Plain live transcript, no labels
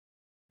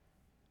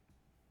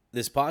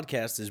This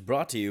podcast is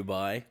brought to you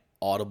by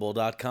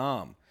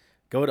Audible.com.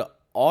 Go to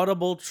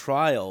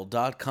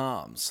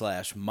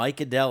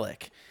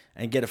audibletrial.com/Micadelic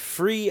and get a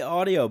free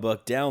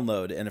audiobook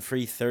download and a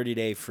free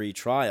 30-day free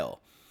trial.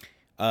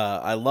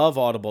 I love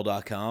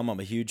Audible.com. I'm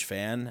a huge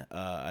fan.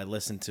 I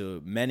listen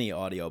to many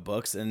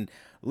audiobooks, and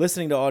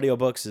listening to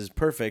audiobooks is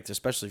perfect,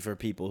 especially for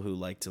people who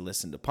like to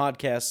listen to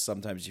podcasts.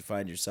 Sometimes you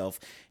find yourself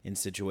in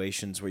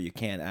situations where you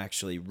can't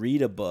actually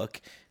read a book,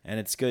 and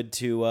it's good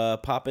to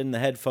pop in the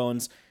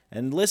headphones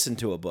and listen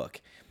to a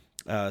book.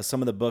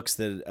 Some of the books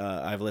that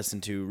I've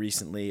listened to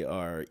recently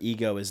are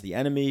Ego is the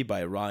Enemy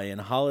by Ryan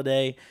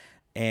Holiday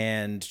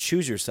and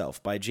Choose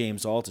Yourself by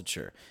James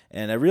Altucher.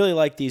 And I really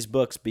like these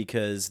books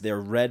because they're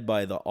read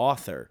by the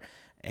author,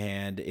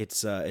 and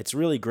it's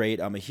really great.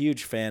 I'm a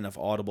huge fan of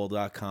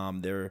Audible.com.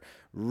 They're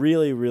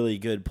really, really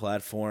good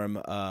platform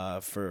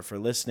for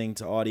listening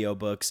to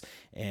audiobooks,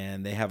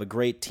 and they have a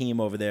great team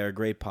over there,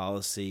 great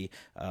policy.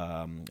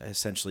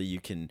 Essentially,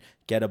 you can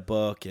get a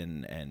book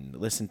and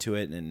listen to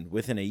it, and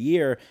within a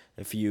year,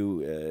 if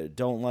you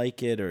don't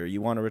like it or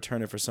you want to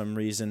return it for some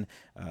reason,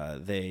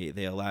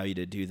 they allow you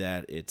to do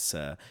that. It's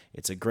a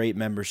great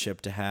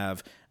membership to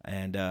have,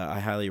 and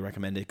I highly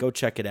recommend it. Go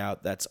check it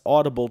out. That's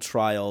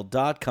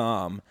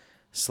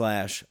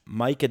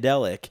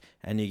audibletrial.com/Micadelic,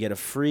 and you get a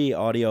free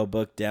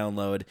audiobook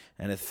download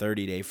and a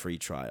 30-day free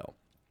trial.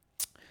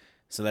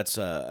 So that's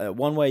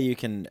one way you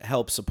can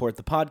help support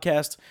the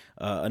podcast.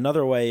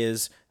 Another way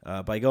is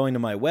by going to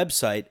my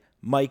website,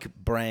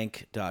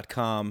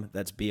 MikeBrank.com.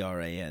 That's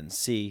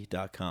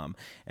BRANC.com.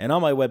 And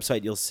on my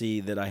website, you'll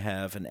see that I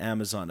have an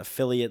Amazon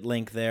affiliate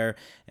link there.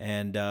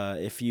 And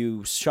if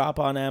you shop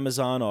on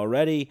Amazon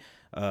already,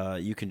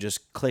 you can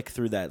just click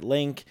through that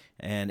link,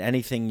 and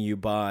anything you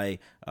buy,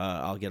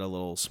 I'll get a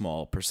little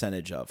small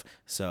percentage of.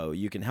 So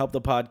you can help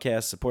the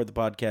podcast, support the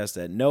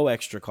podcast at no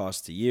extra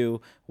cost to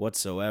you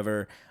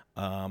whatsoever.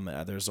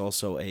 There's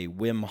also a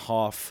Wim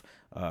Hof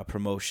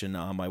promotion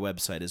on my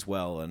website as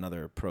well,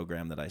 another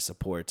program that I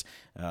support,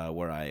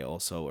 where I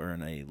also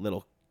earn a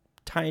little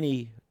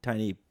tiny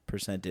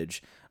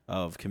percentage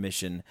of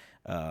commission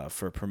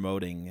for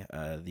promoting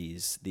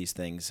these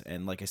things,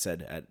 and like I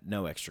said, at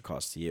no extra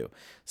cost to you.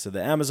 So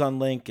the Amazon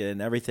link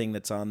and everything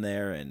that's on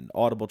there, and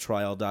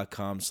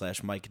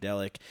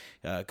audibletrial.com/Micadelic,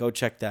 go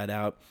check that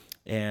out.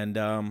 And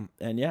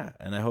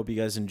I hope you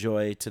guys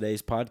enjoy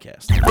today's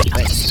podcast.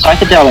 Thanks.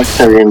 Psychedelics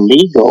are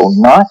illegal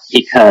not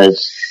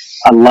because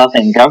a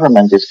loving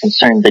government is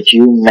concerned that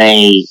you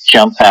may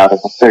jump out of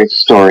a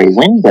third-story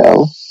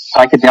window.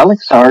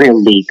 Psychedelics are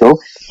illegal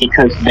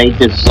because they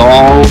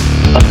dissolve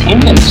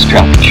opinion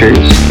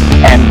structures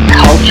and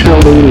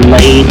culturally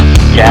laid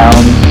down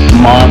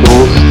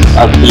models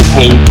of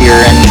behavior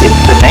and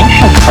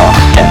information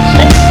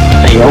cross-testing.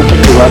 They open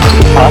you up to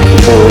the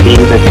possibility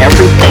that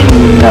everything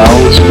you know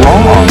is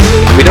wrong.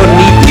 We don't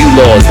need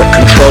new laws that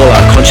control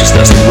our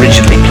consciousness and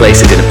rigidly place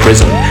it in a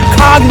prison.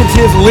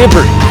 Cognitive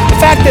liberty. The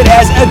fact that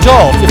as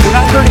adults, if we're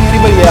not hurting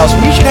anybody else,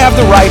 we should have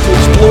the right to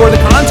explore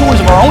the contours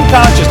of our own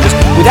consciousness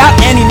without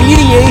any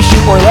mediation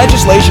or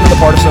legislation on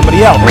the part of somebody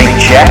else.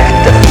 Reject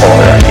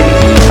authority.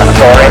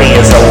 Authority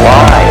is a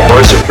lie. Or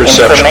is it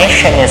perception?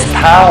 Information is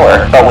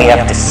power, but we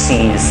have to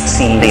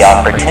seize the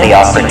opportunity.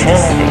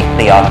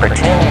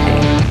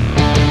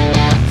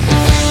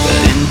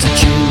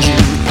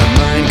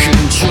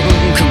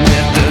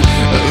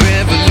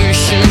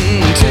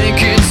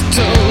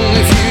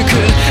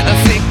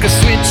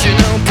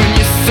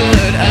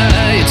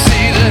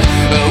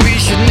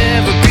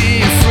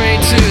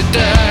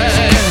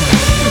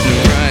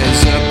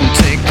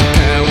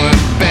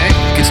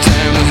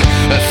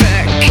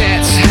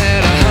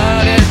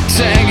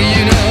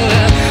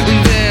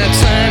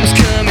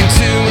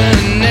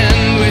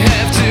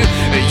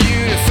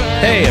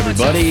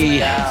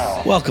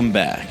 Welcome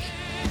back.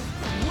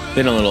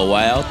 Been a little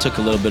while, took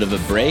a little bit of a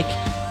break,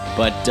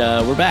 but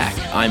we're back.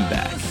 I'm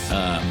back.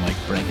 Mike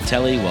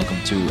Brancatelli,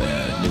 welcome to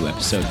a new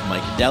episode of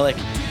Micadelic.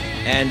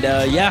 And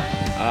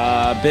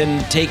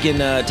been taking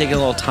a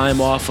little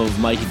time off of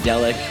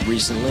Micadelic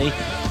recently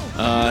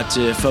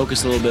to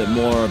focus a little bit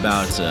more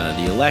about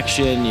the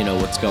election,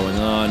 what's going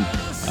on.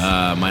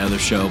 My other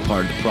show,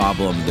 Part of the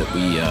Problem, that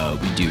we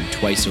do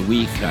twice a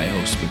week. I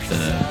host with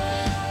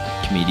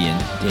comedian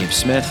Dave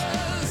Smith.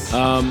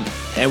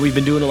 And we've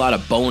been doing a lot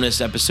of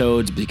bonus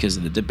episodes because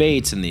of the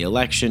debates and the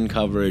election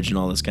coverage and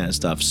all this kind of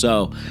stuff.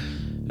 So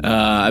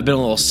I've been a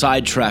little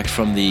sidetracked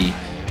from the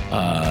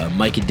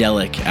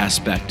Micadelic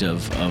aspect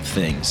of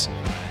things.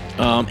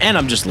 And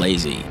I'm just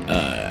lazy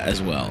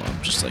as well.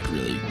 I'm just like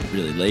really,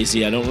 really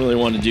lazy. I don't really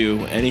want to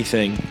do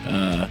anything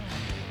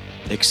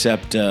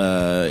except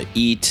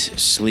eat,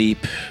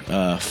 sleep,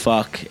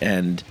 fuck,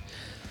 and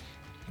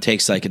take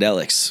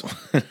psychedelics.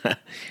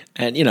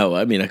 And,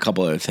 a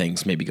couple other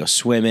things. Maybe go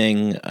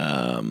swimming.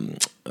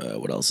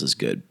 What else is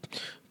good?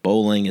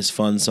 Bowling is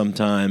fun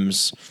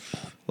sometimes.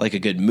 Like a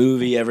good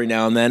movie every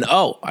now and then.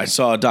 Oh, I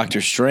saw Doctor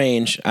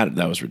Strange.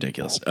 That was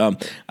ridiculous.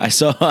 I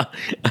saw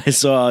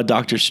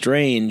Doctor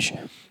Strange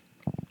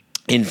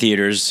in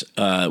theaters,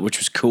 which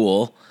was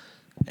cool.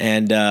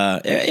 And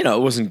you know,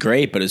 it wasn't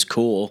great, but it's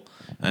cool.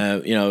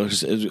 You know,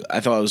 I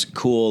thought it was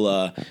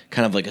cool,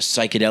 kind of like a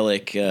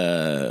psychedelic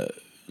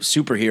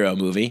superhero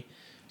movie.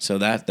 So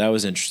that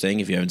was interesting.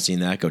 If you haven't seen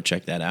that, go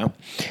check that out.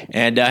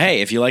 And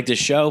hey, if you like this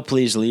show,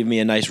 please leave me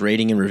a nice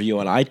rating and review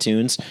on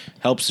iTunes.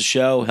 Helps the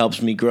show,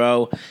 helps me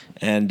grow,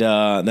 and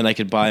then I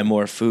could buy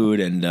more food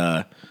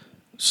and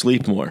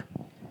sleep more.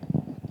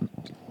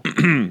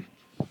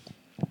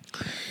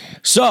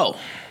 So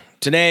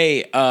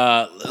today,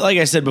 like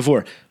I said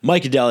before,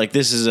 Micadelic.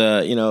 This is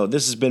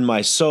this has been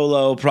my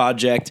solo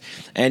project,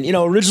 and you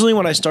know, originally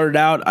when I started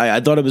out, I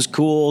thought it was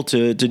cool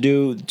to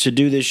do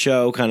this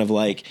show, kind of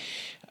like,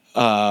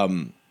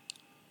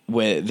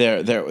 where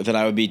that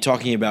I would be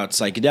talking about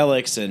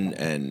psychedelics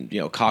and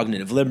you know,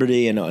 cognitive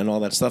liberty and all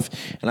that stuff,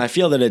 and I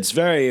feel that it's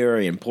very,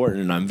 very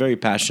important, and I'm very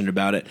passionate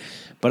about it.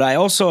 But I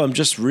also am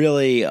just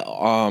really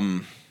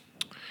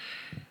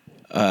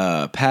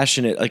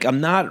passionate. Like, I'm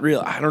not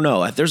real. I don't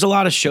know. There's a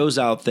lot of shows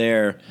out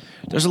there.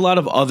 There's a lot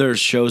of other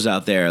shows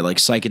out there, like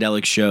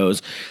psychedelic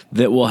shows,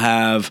 that will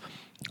have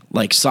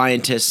like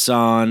scientists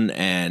on,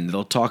 and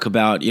they'll talk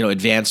about, you know,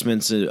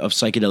 advancements of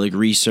psychedelic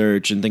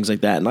research and things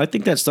like that. And I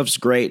think that stuff's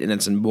great and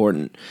it's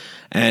important.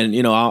 And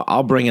you know,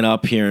 I'll bring it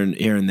up here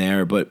and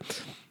there. But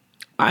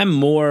I'm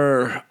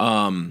more.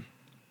 I'm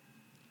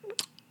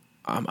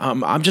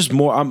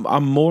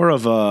more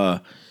of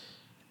a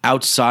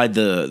outside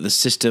the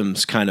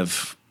systems kind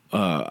of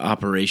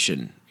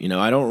operation. You know,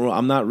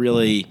 I'm not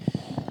really,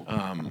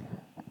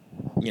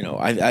 you know,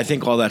 I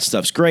think all that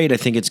stuff's great. I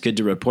think it's good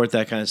to report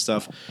that kind of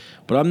stuff,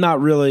 but I'm not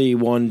really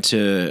one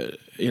to,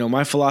 you know,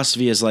 my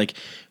philosophy is like,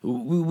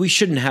 we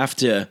shouldn't have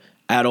to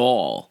at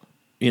all,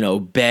 you know,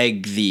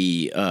 beg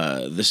the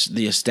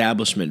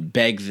establishment,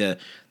 beg the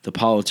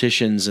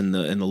politicians and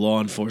the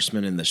law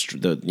enforcement and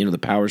the you know, the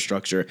power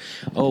structure.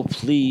 Oh,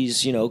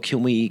 please, you know,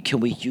 can we have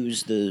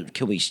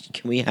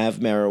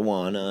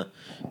marijuana,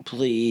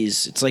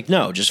 please? It's like,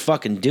 no, just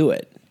fucking do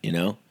it. You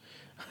know,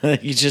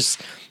 you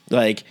just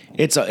like,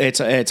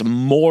 it's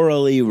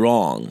morally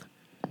wrong.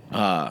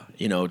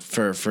 You know,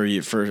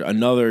 for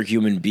another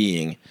human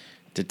being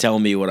to tell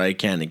me what I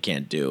can and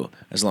can't do,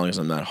 as long as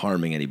I'm not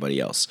harming anybody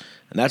else.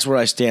 And that's where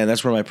I stand.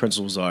 That's where my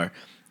principles are.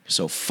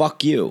 So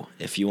fuck you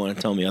if you want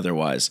to tell me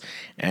otherwise.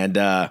 And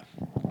I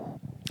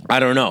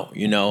don't know,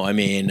 you know, I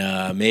mean,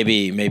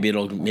 maybe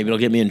it'll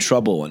get me in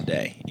trouble one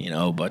day, you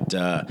know, but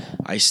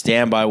I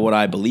stand by what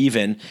I believe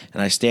in,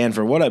 and I stand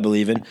for what I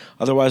believe in.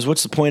 Otherwise,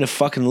 what's the point of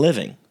fucking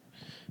living?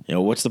 You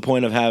know, what's the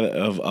point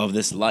of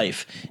this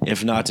life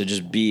if not to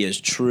just be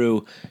as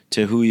true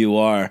to who you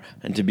are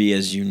and to be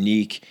as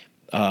unique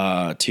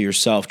to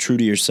yourself, true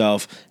to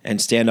yourself,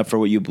 and stand up for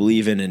what you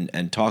believe in,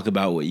 and talk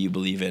about what you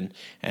believe in,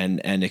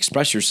 and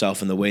express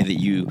yourself in the way that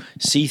you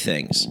see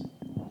things.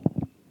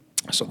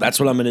 So that's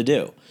what I'm going to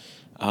do.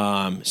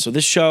 So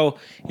this show,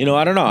 you know,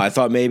 I don't know. I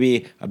thought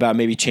maybe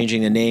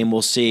changing the name.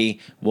 We'll see.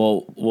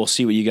 We'll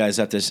see what you guys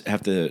have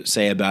to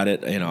say about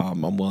it. You know,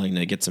 I'm willing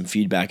to get some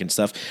feedback and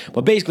stuff.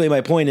 But basically,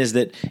 my point is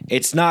that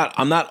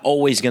I'm not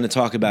always going to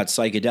talk about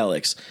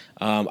psychedelics.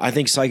 I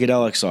think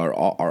psychedelics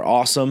are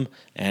awesome,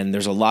 and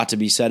there's a lot to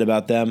be said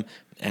about them.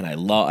 And I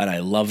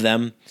love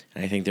them.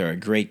 And I think they're a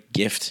great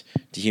gift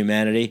to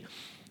humanity.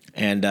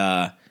 And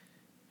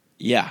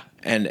yeah.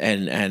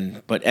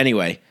 But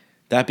anyway.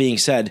 That being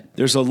said,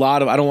 there's a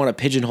lot of, I don't want to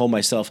pigeonhole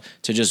myself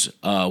to just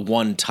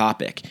one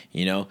topic,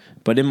 you know.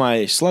 But in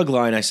my slug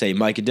line, I say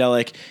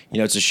Micadelic. You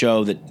know, it's a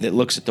show that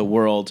looks at the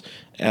world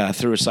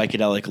through a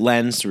psychedelic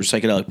lens, through a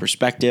psychedelic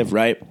perspective,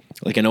 right?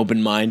 Like an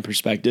open mind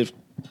perspective.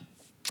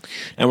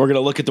 And we're going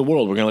to look at the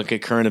world. We're going to look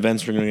at current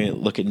events. We're going to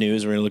look at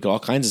news. We're going to look at all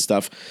kinds of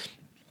stuff.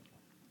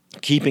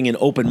 Keeping an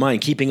open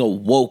mind, keeping a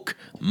woke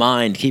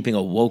mind, keeping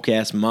a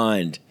woke-ass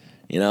mind.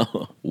 You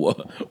know,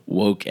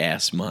 woke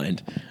ass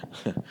mind.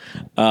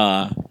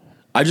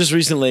 I just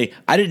recently,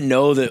 I didn't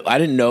know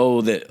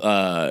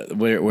that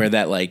where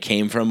that like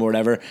came from or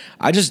whatever.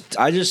 I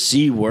just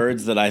see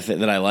words that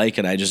I like,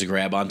 and I just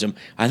grab onto them.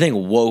 I think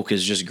woke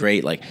is just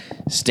great. Like,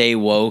 stay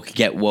woke,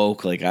 get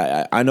woke. Like,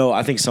 I know,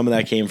 I think some of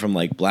that came from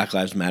like Black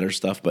Lives Matter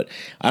stuff, but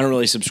I don't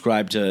really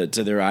subscribe to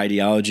their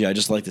ideology. I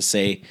just like to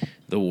say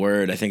the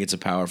word. I think it's a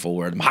powerful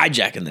word. I'm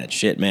hijacking that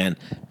shit, man.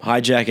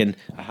 I'm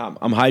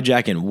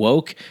hijacking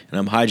woke, and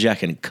I'm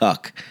hijacking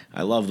cuck.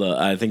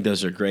 I think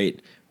those are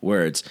great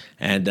words.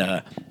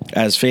 And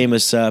as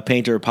famous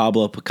painter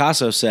Pablo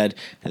Picasso said,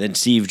 and then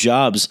Steve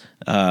Jobs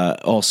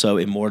also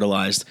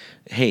immortalized,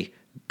 hey,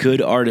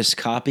 good artists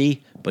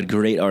copy, but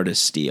great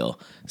artists steal.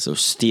 So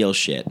steal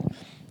shit.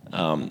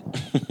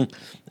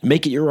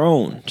 Make it your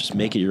own. Just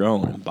make it your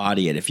own.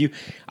 Embody it.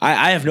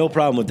 I have no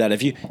problem with that.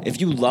 If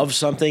you love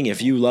something,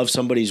 if you love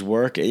somebody's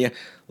work, yeah,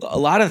 a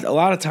lot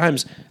of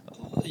times,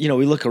 you know,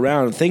 we look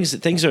around, things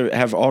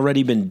have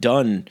already been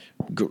done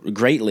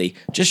greatly.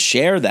 Just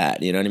share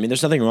that. You know what I mean?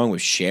 There's nothing wrong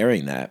with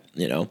sharing that.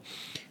 You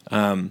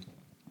know,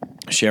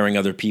 sharing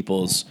other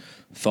people's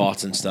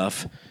thoughts and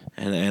stuff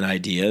and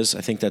ideas.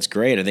 I think that's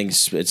great. I think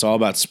it's all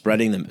about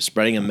spreading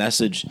a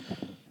message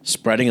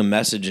spreading a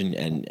message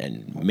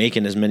and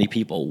making as many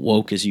people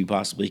woke as you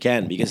possibly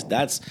can, because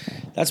that's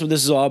what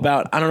this is all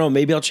about. I don't know,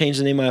 maybe I'll change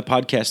the name of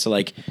my podcast to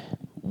like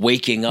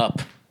Waking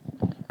Up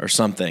or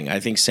something. I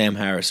think Sam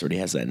Harris already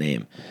has that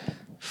name.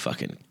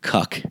 Fucking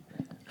cuck.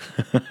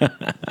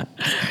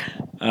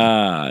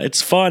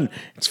 It's fun.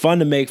 It's fun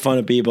to make fun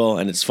of people,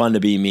 and it's fun to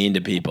be mean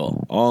to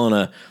people, all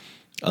in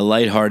a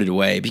lighthearted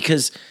way,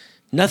 because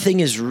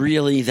nothing is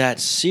really that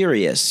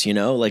serious, you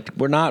know? Like,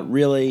 we're not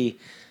really,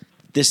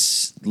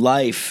 this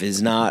life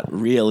is not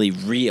really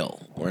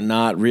real. We're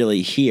not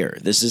really here.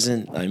 This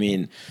isn't, I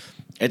mean,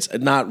 it's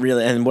not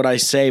really, and what I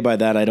say by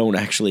that, I don't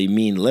actually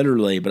mean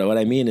literally, but what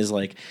I mean is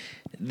like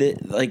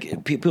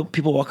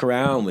people walk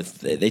around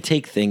with, they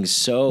take things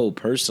so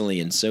personally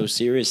and so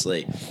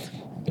seriously.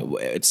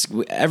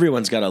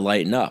 Everyone's got to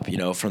lighten up, you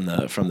know, from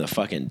the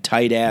fucking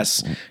tight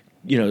ass,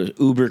 you know,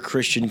 uber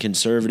Christian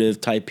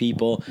conservative type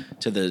people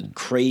to the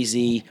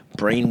crazy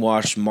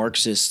brainwashed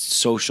Marxist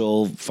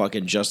social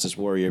fucking justice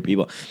warrior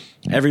people.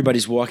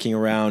 Everybody's walking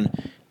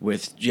around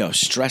with, you know,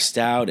 stressed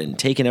out and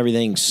taking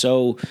everything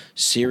so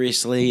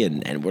seriously,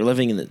 and we're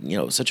living in, you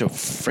know, such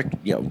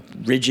a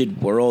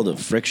rigid world of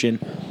friction.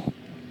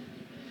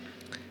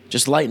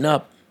 Just lighten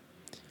up.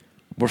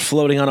 We're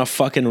floating on a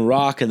fucking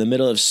rock in the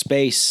middle of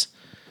space.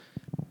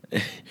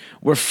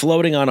 We're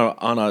floating on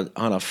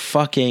a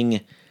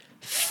fucking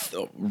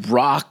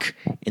rock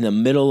in the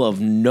middle of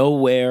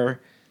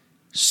nowhere,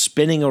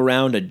 spinning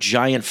around a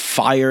giant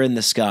fire in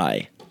the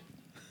sky.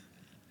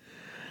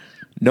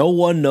 No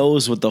one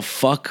knows what the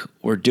fuck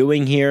we're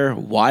doing here,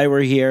 why we're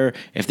here,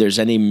 if there's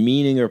any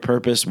meaning or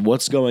purpose,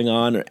 what's going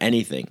on, or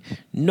anything.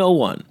 No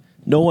one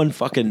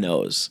fucking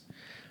knows.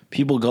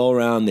 People go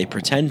around, they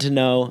pretend to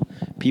know.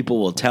 People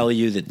will tell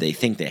you that they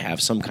think they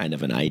have some kind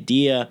of an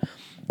idea.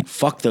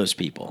 Fuck those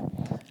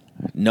people.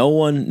 No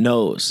one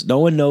knows. No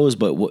one knows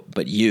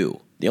but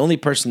you. The only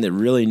person that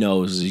really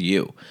knows is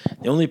you.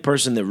 The only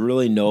person that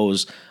really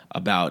knows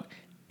about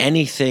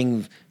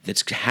anything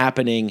that's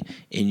happening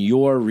in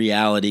your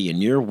reality,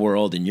 in your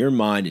world, in your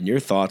mind, in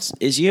your thoughts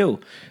is you.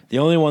 The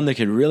only one that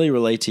can really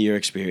relate to your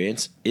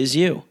experience is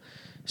you.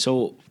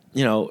 So,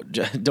 you know,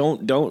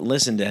 don't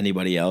listen to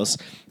anybody else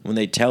when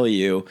they tell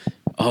you,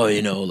 oh,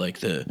 you know, like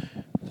the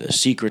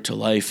secret to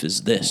life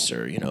is this,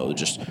 or, you know,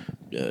 just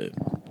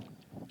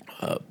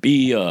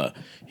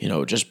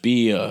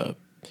be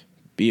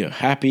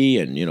happy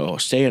and, you know,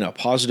 stay in a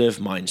positive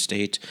mind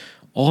state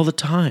all the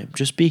time.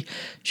 Just be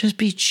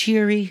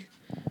cheery.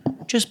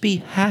 Just be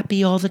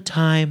happy all the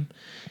time.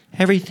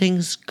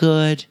 Everything's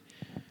good.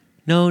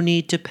 No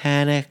need to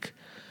panic.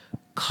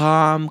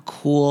 Calm,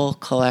 cool,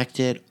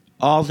 collected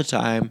all the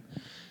time.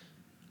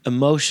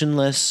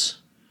 Emotionless.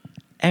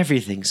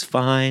 Everything's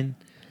fine.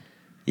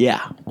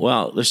 Yeah,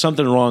 well, there's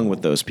something wrong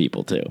with those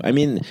people too. I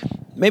mean,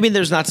 maybe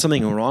there's not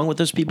something wrong with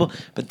those people,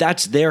 but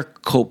that's their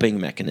coping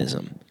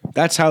mechanism.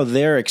 That's how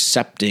they're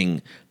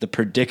accepting the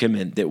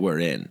predicament that we're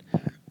in.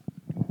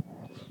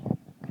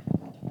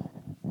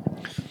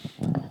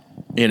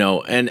 You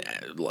know, and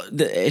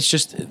it's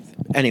just,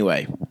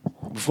 anyway,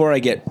 before I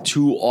get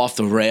too off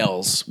the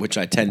rails, which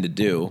I tend to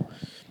do,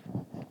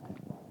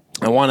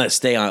 I want to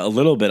stay a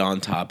little bit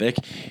on topic.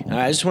 And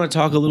I just want to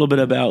talk a little bit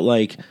about,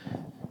 like,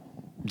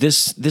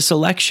 this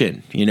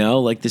election, you know,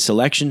 like this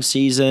election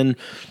season,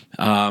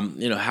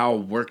 you know, how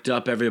worked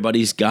up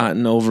everybody's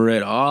gotten over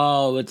it.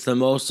 Oh, it's the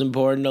most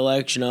important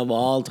election of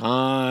all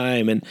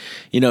time. And,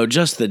 you know,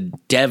 just the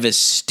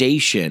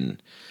devastation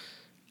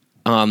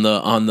on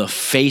the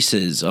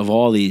faces of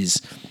all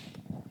these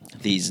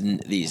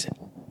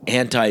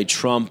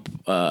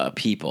anti-Trump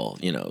people,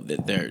 you know,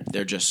 that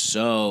they're just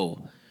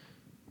so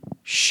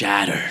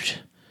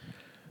shattered.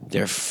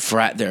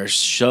 They're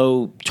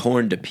so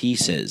torn to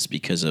pieces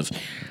because of,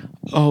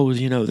 oh,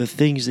 you know, the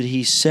things that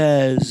he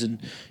says and,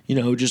 you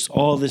know, just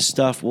all this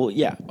stuff. Well,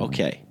 yeah,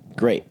 okay,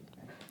 great.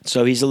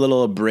 So he's a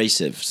little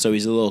abrasive. So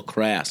he's a little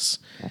crass.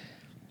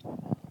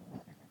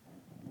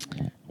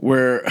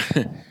 We're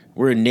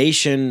a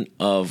nation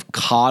of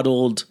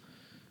coddled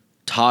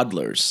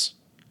toddlers,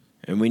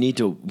 and we need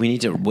to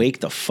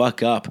wake the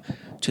fuck up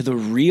to the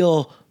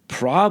real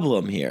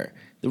problem here.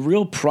 The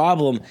real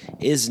problem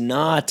is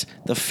not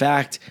the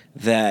fact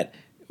that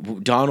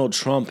Donald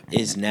Trump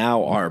is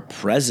now our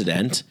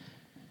president.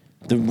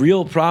 The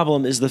real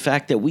problem is the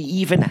fact that we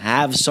even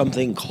have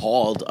something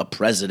called a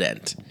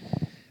president.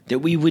 That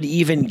we would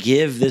even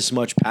give this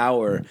much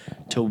power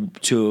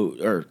to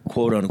or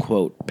quote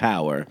unquote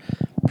power,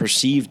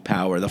 perceived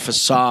power, the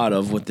facade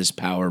of what this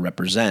power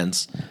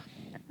represents.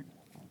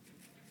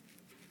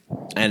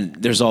 And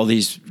there's all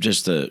these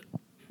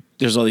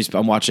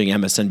I'm watching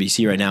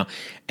MSNBC right now,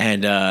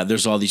 and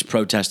there's all these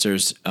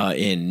protesters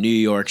in New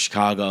York,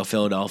 Chicago,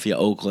 Philadelphia,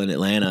 Oakland,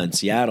 Atlanta, and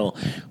Seattle,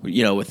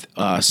 you know, with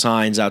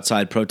signs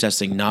outside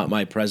protesting "Not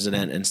my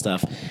president" and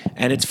stuff.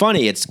 And it's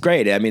funny, it's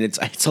great. I mean,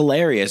 it's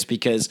hilarious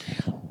because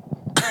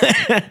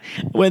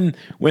when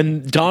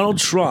Donald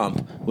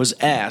Trump was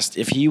asked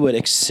if he would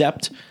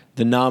accept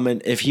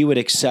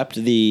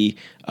the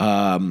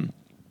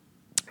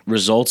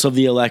results of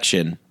the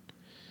election,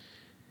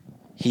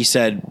 he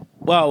said,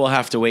 Well, we'll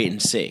have to wait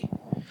and see.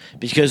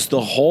 Because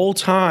the whole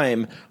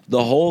time,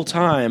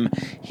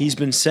 he's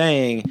been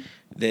saying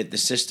that the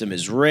system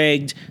is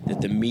rigged,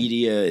 that the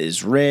media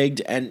is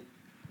rigged, and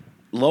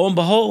lo and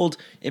behold,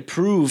 it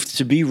proved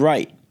to be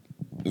right.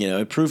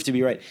 It proved to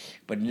be right.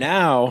 But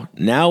now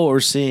what we're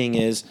seeing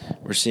is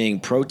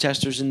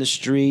protesters in the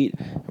street.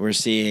 We're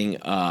seeing,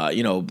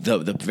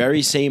 the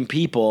very same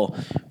people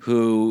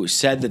who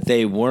said that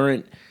they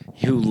weren't,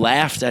 who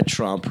laughed at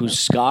Trump, who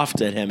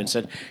scoffed at him and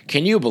said,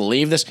 "Can you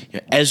believe this?"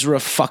 Ezra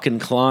fucking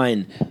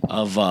Klein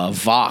of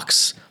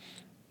Vox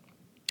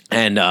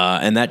and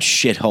that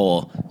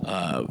shithole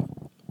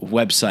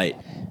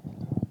website,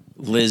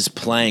 Liz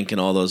Plank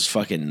and all those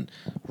fucking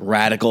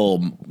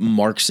radical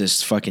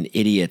Marxist fucking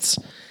idiots.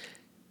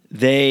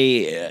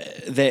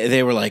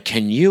 They were like,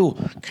 can you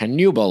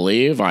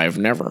believe I've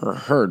never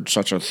heard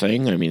such a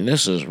thing? I mean,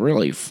 this is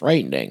really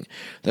frightening.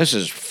 This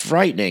is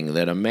frightening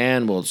that a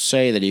man will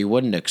say that he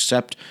wouldn't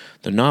accept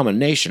the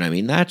nomination. I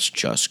mean, that's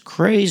just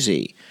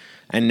crazy.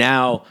 And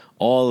now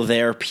all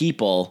their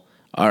people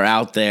are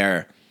out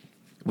there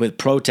with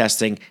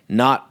protesting,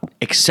 not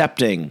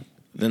accepting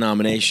the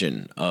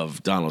nomination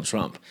of Donald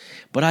Trump.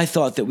 But I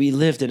thought that we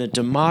lived in a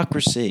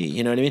democracy.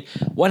 You know what I mean?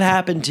 What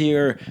happened to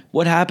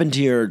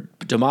your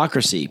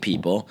democracy,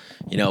 people?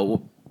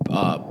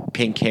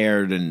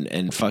 Pink-haired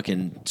and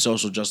fucking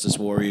social justice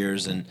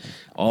warriors and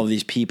all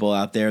these people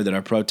out there that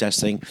are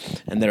protesting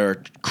and that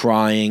are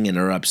crying and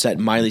are upset.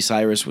 Miley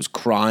Cyrus was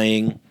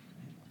crying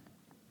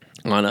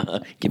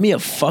give me a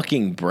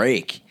fucking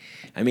break.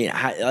 I mean,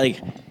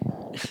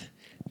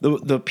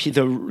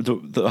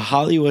 the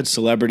Hollywood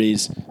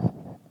celebrities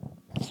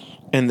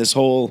and this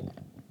whole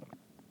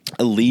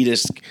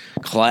elitist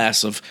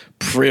class of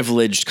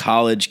privileged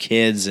college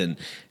kids and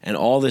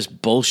all this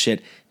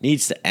bullshit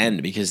needs to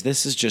end, because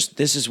this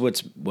is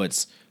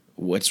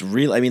what's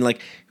real. I mean,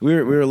 like we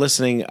were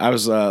listening. I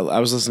was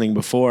listening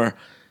before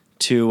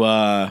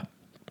to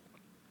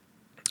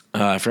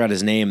I forgot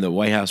his name, the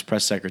White House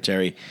press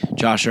secretary,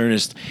 Josh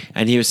Earnest,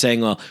 and he was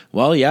saying,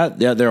 well, yeah,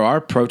 there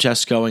are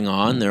protests going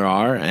on, there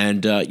are,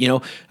 and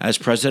as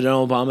President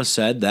Obama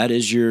said, that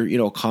is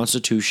your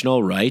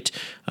constitutional right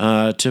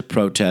to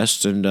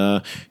protest, and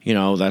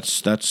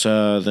that's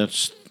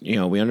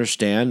we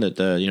understand that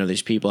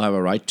these people have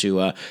a right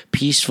to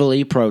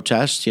peacefully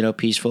protest,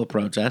 peaceful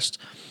protest.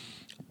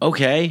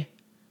 Okay,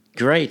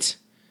 great.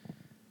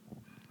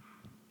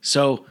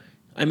 So,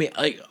 I mean,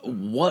 like,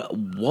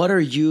 what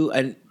are you?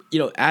 And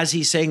as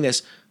he's saying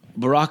this,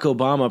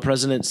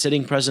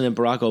 sitting President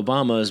Barack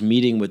Obama is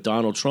meeting with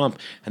Donald Trump,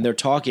 and they're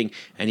talking,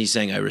 and he's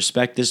saying, "I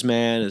respect this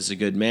man. It's a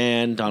good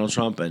man, Donald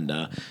Trump." And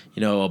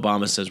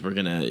Obama says,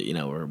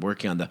 we're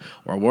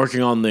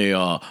working on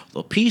the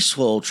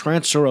peaceful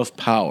transfer of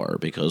power,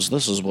 because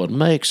this is what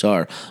makes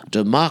our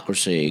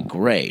democracy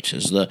great.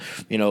 Is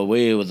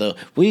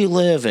we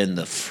live in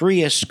the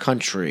freest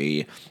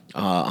country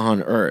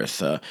on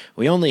earth.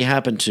 We only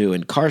happen to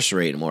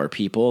incarcerate more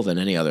people than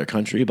any other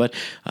country, but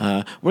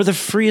we're the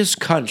freest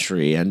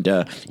country, and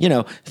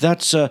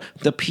that's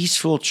the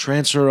peaceful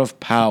transfer of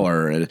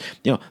power. And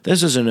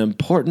this is an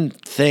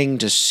important thing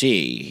to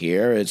see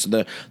here. It's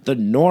the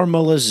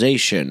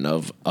normalization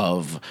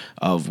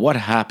of what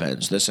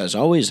happens. This has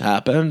always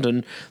happened,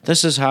 and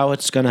this is how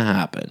it's going to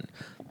happen.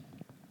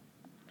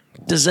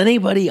 Does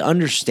anybody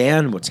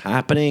understand what's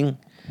happening?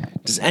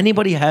 Does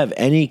anybody have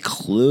any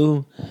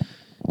clue?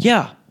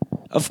 Yeah,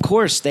 of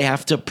course they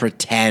have to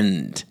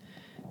pretend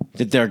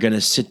that they're going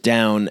to sit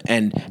down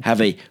and have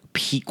a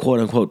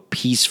quote-unquote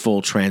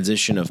peaceful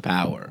transition of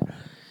power,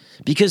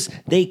 because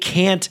they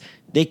can't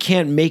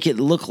make it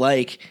look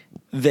like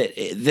that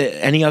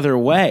any other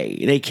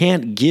way. They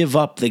can't give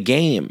up the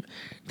game.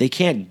 They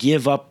can't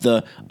give up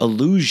the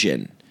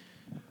illusion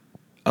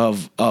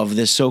of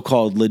this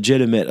so-called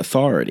legitimate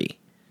authority.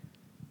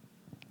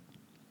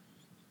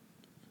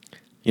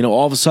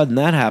 All of a sudden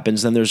that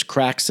happens, then there's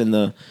cracks in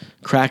the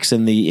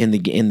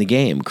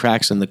game,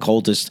 cracks in the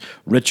cultist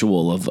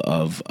ritual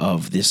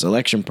of this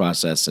election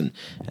process and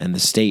the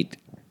state.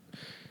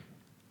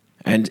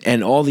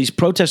 And all these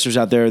protesters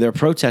out there, they're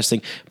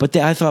protesting, but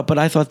I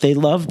thought they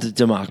loved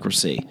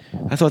democracy.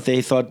 I thought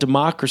they thought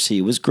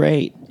democracy was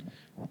great.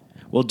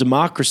 Well,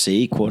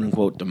 democracy, quote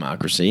unquote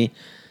democracy,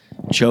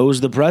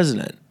 chose the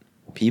president.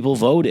 People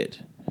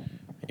voted.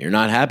 You're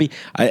not happy?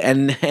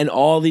 And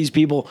all these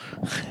people,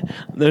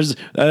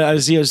 I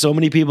see so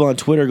many people on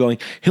Twitter going,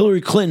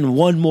 Hillary Clinton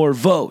won more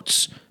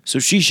votes, so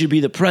she should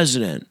be the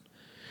president.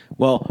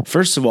 Well,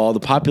 first of all, the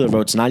popular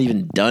vote's not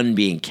even done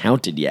being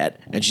counted yet,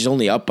 and she's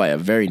only up by a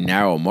very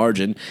narrow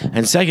margin.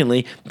 And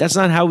secondly, that's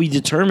not how we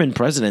determine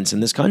presidents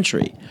in this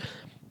country.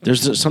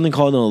 There's something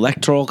called an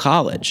electoral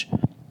college.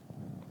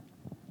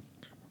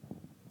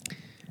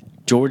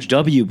 George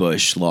W.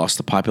 Bush lost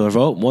the popular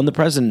vote, won the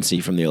presidency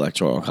from the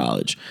Electoral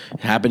College. It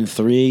happened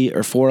 3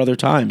 or 4 other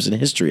times in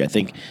history. I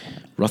think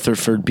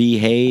Rutherford B.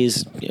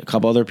 Hayes, a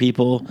couple other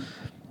people.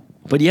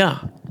 But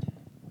yeah.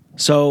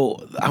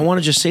 So I want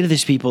to just say to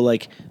these people,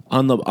 like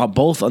on the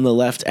both on the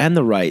left and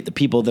the right, the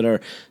people that are,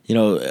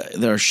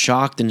 that are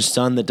shocked and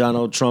stunned that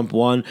Donald Trump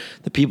won,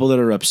 the people that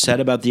are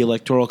upset about the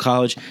Electoral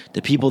College,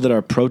 the people that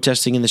are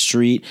protesting in the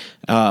street,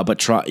 but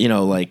try,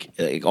 like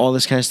all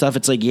this kind of stuff.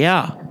 It's like,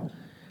 yeah,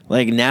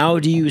 like now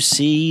do you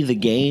see the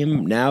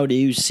game? Now do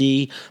you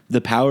see the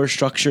power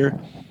structure?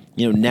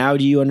 Now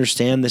do you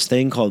understand this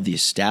thing called the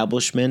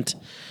establishment?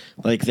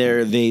 Like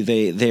there's the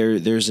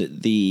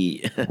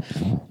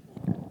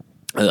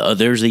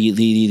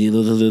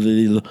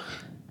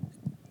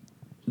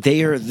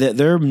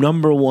their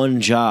number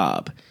one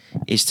job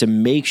is to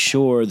make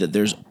sure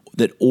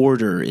that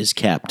order is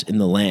kept in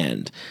the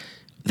land.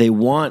 They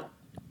want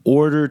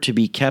order to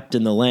be kept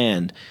in the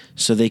land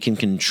so they can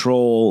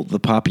control the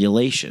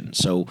population.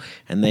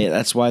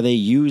 That's why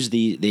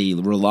they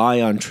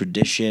rely on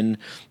tradition,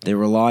 they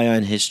rely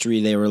on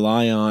history, they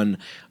rely on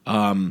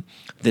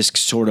this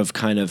sort of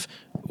kind of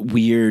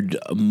weird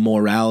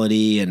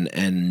morality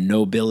and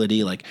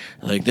nobility, like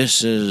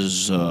this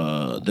is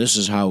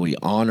how we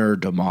honor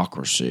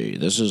democracy.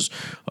 This is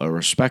a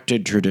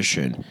respected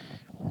tradition.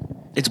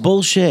 It's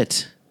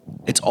bullshit.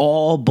 It's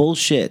all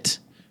bullshit.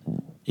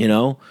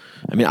 I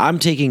mean, I'm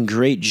taking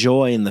great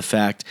joy in the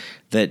fact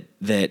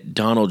that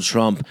Donald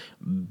Trump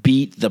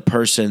beat the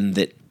person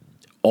that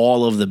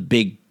all of the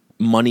big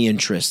money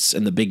interests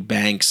and the big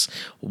banks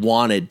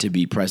wanted to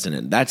be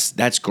president.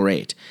 That's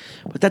great.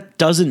 But that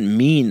doesn't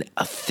mean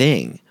a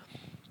thing.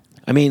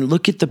 I mean,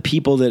 look at the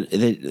people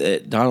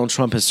that Donald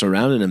Trump has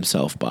surrounded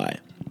himself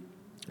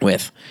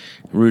with.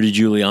 Rudy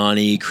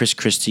Giuliani, Chris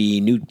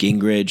Christie, Newt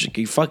Gingrich. Are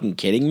you fucking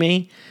kidding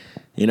me?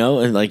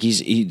 And like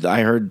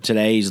I heard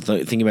today he's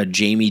thinking about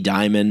Jamie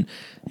Dimon,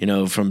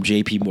 from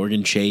J.P.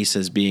 Morgan Chase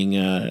as being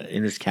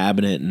in his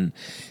cabinet and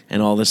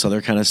all this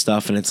other kind of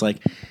stuff. And it's like,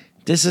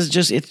 it's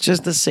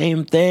just the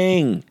same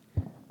thing.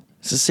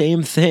 It's the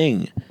same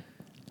thing.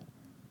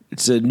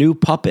 It's a new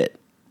puppet,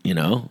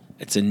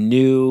 It's a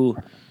new.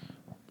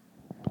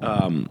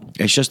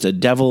 It's just a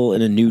devil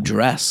in a new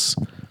dress.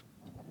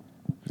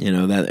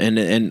 That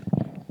and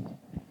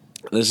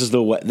this is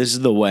the way. This is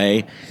the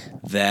way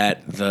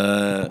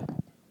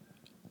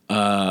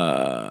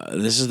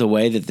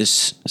that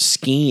this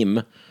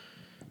scheme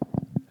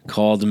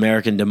called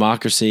American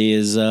democracy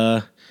is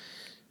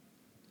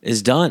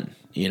done.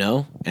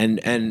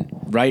 And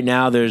right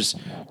now there's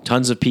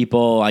tons of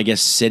people, I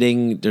guess,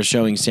 they're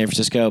showing San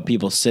Francisco,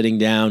 people sitting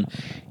down,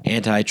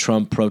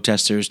 anti-Trump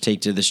protesters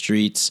take to the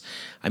streets.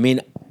 I mean,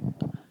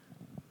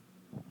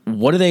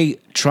 what are they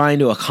trying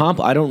to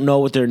accomplish? I don't know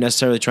what they're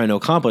necessarily trying to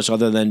accomplish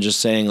other than just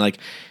saying like,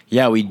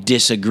 yeah, we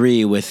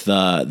disagree with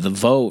the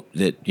vote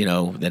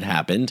that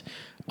happened.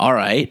 All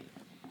right.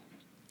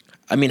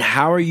 I mean,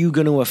 how are you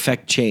going to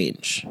affect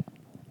change?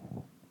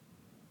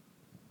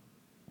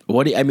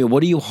 What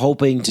are you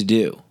hoping to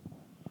do?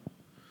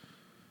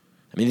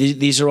 I mean,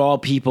 these are all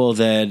people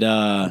that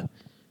are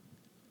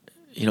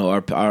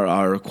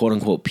quote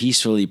unquote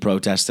peacefully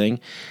protesting,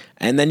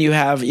 and then you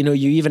have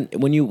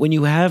when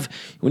you have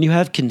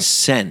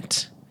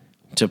consent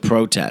to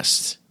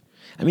protest.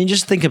 I mean,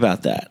 just think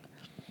about that.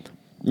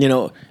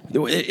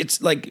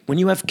 It's like when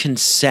you have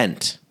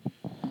consent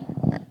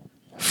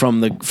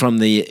from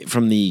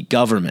the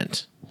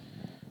government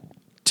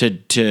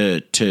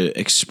to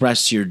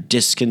express your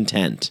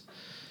discontent.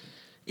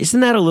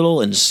 Isn't that a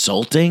little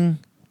insulting?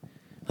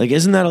 Like,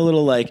 isn't that a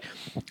little like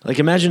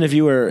imagine if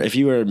you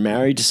were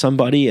married to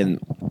somebody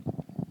and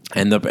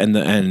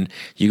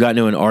you got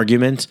into an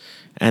argument,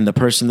 and the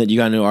person that you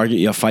got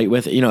into a fight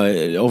with,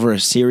 over a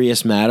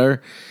serious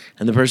matter,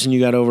 and the person you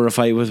got over a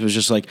fight with was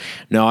just like,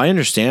 no, I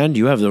understand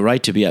you have the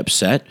right to be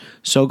upset,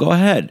 so go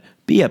ahead,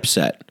 be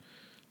upset.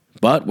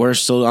 But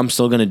I'm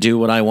still going to do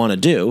what I want to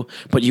do,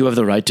 but you have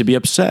the right to be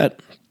upset.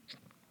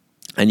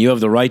 And you have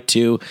the right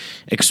to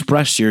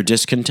express your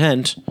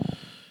discontent.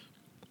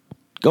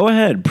 Go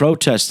ahead,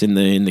 protest in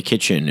the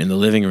kitchen, in the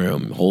living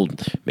room,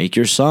 make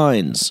your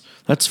signs.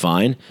 That's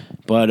fine.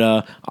 But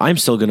I'm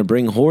still going to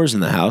bring whores in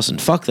the house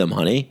and fuck them,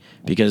 honey,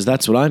 because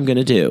that's what I'm going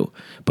to do.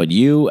 But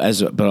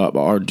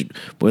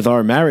with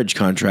our marriage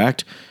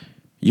contract,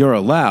 you're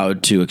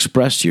allowed to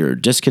express your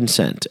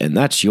discontent, and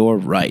that's your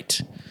right.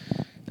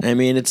 I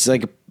mean, it's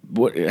like,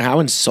 how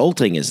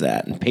insulting is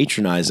that, and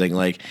patronizing?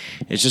 Like,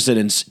 it's just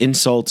an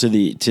insult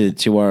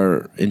to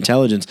our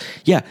intelligence.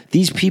 Yeah,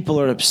 these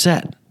people are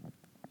upset,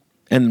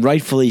 and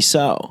rightfully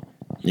so.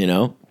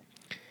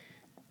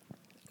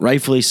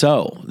 Rightfully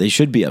so. They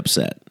should be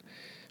upset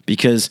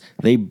because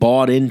they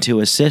bought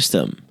into a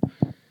system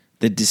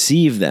that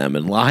deceived them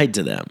and lied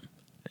to them.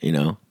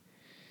 I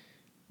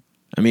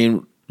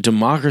mean,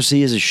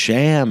 democracy is a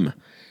sham.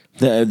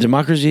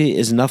 Democracy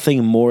is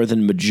nothing more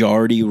than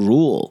majority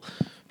rule.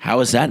 How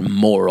is that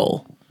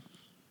moral?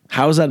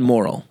 How is that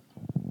moral?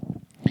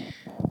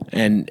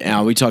 And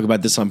we talk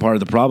about this on Part of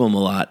the Problem a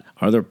lot.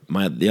 The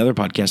other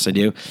podcast I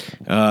do,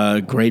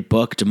 great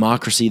book,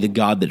 Democracy, the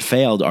God That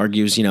Failed,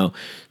 argues,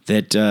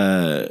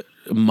 that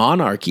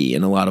monarchy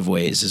in a lot of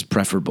ways is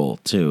preferable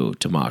to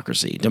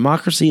democracy.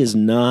 Democracy is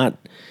not,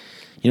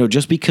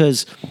 just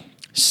because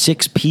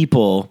 6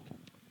 people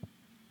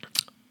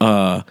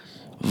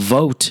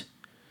vote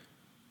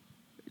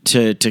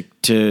to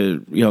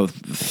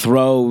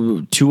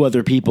throw two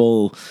other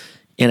people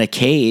in a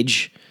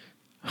cage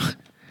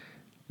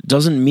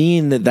doesn't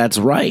mean that that's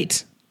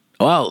right.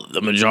 Well,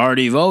 the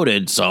majority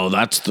voted, so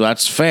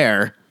that's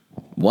fair.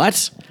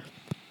 What?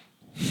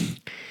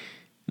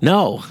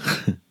 No.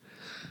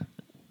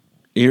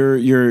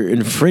 You're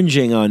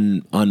infringing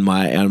on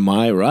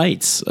my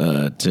rights.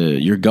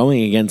 You're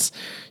going against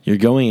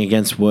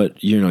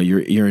what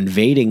you're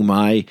invading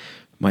my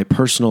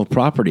personal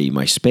property,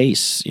 my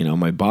space,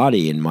 my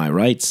body and my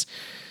rights.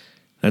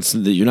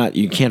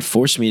 You can't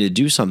force me to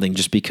do something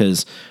just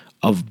because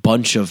a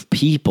bunch of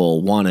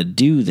people want to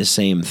do the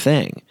same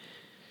thing.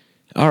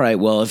 All right,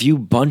 well, if you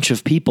bunch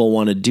of people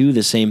want to do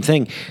the same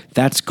thing,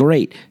 that's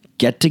great.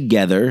 Get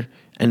together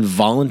and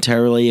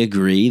voluntarily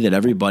agree that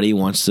everybody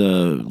wants to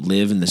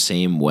live in the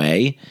same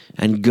way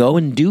and go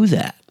and do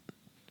that.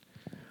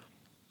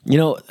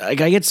 I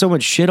get so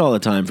much shit all the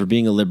time for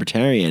being a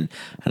libertarian,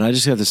 and I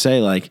just have to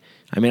say,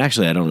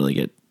 actually, I don't really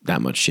get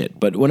that much shit,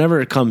 but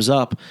whenever it comes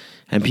up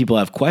and people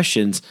have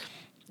questions,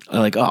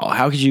 like, oh,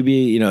 how could you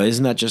be,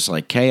 isn't that just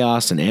like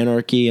chaos and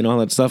anarchy and all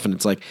that stuff? And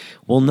it's like,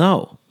 well,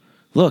 no.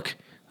 Look,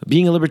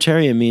 being a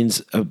libertarian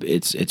means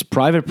it's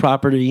private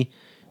property,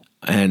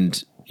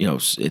 and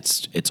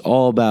it's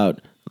all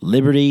about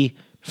liberty,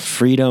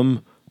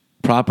 freedom,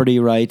 property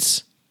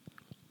rights,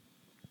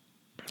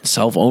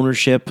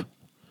 self-ownership,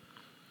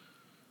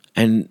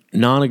 and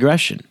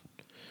non-aggression,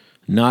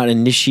 not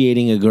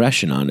initiating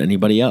aggression on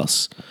anybody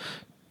else.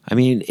 I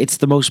mean, it's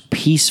the most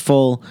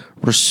peaceful,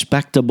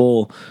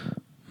 respectable,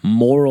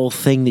 moral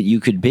thing that you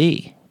could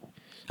be.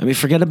 I mean,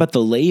 forget about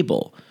the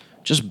label.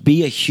 Just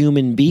be a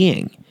human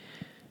being.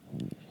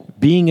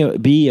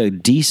 Be a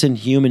decent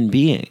human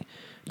being.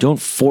 Don't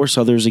force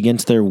others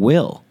against their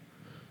will,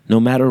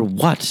 no matter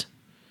what.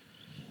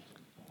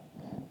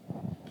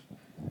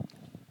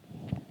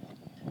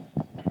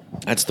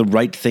 That's the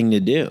right thing to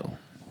do.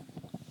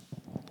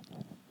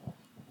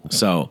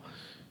 So,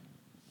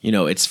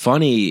 it's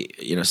funny,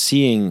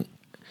 seeing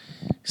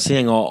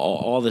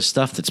all the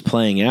stuff that's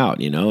playing out,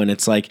 and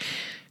it's like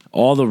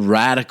all the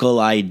radical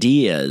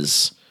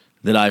ideas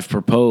that I've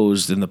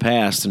proposed in the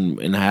past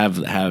and have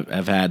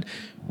had,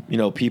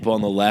 people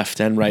on the left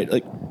and right,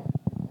 like,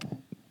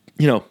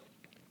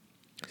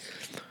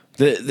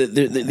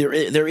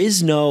 there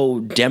is no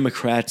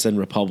Democrats and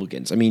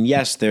Republicans. I mean,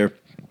 yes, there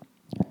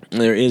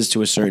is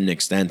to a certain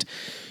extent,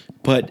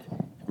 but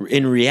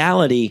in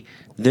reality,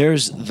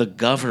 there's the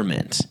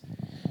government,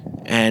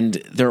 and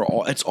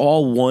it's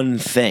all one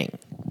thing.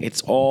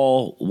 It's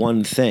all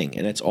one thing,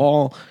 and it's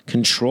all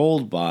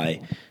controlled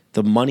by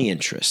the money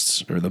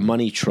interests or the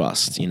money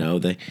trust.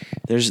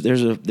 There's the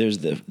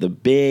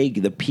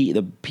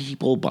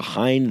people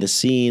behind the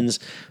scenes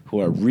who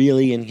are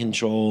really in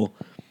control.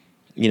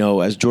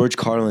 As George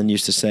Carlin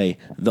used to say,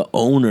 the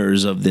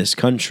owners of this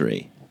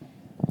country.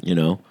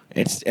 People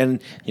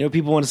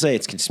want to say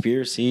it's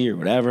conspiracy or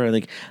whatever.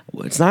 Like,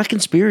 it's not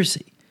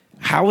conspiracy.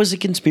 How is it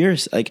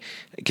conspiracy? Like,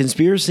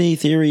 conspiracy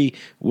theory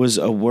was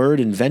a word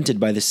invented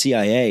by the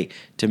CIA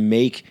to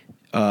make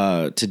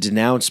to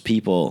denounce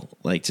people,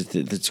 like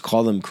to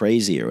call them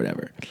crazy or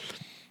whatever.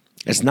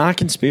 It's not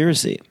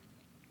conspiracy.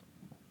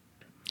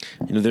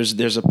 There's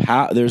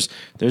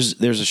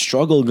a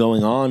struggle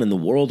going on in the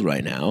world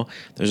right now.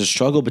 There's a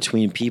struggle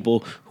between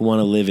people who want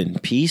to live in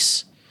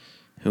peace,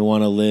 who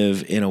want to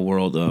live in a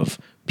world of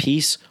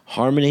peace,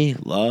 harmony,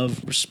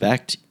 love,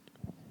 respect,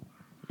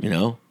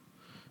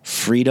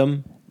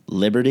 freedom,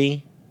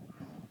 liberty,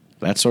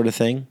 that sort of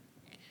thing.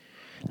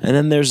 And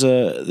then there's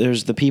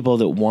the people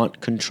that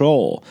want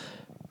control,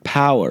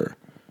 power,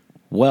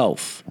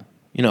 wealth.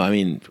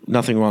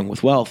 Nothing wrong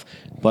with wealth,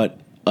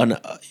 but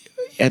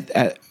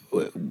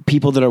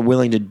people that are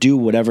willing to do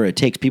whatever it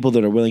takes, people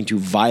that are willing to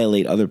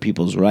violate other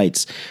people's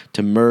rights,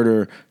 to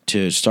murder,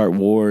 to start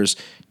wars,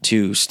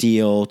 to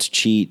steal, to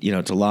cheat,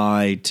 to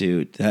lie,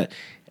 to that.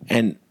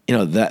 And,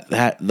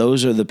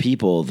 those are the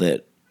people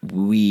that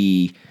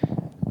we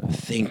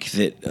think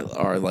that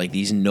are like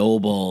these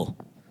noble,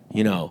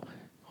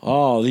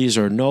 these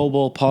are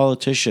noble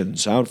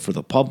politicians out for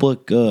the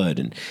public good.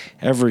 And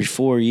every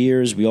 4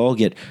 years, we all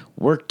get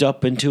worked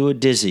up into a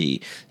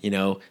dizzy.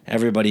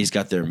 Everybody's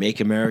got their Make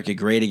America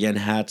Great Again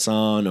hats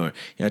on, or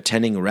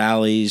attending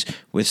rallies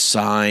with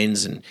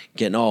signs and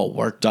getting all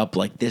worked up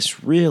like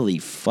this really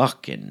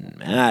fucking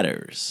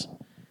matters.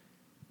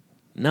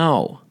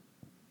 No,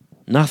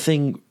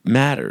 nothing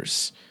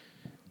matters.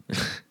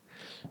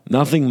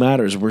 Nothing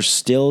matters. We're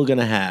still going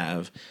to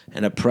have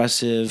an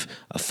oppressive,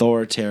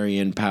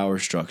 authoritarian power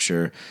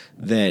structure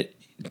that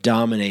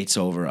dominates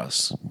over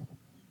us.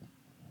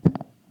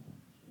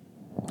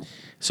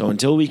 So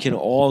until we can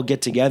all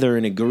get together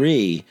and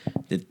agree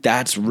that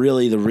that's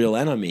really the real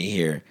enemy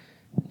here,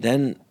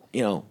 then,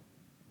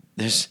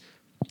 there's,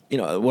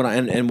 what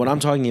I'm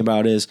talking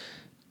about is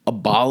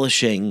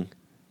abolishing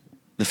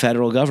the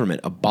federal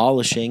government,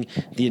 abolishing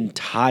the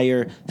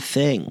entire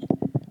thing.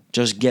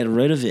 Just get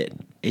rid of it.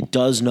 It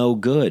does no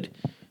good.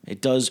 It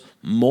does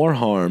more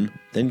harm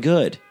than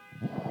good.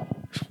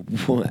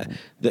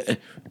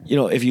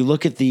 if you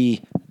look at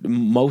the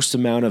most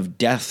amount of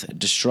death,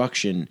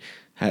 destruction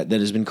that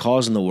has been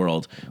caused in the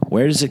world,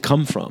 where does it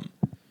come from?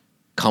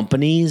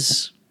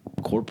 Companies,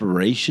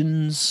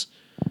 corporations,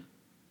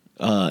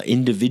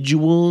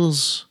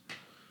 individuals,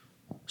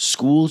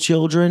 school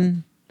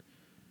children,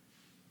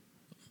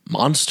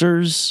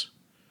 monsters?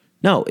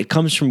 No, it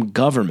comes from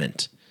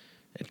government.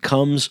 It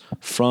comes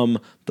from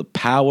the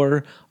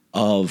power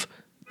of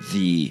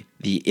the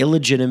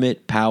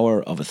illegitimate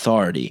power of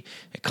authority.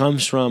 It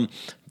comes from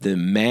the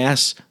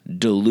mass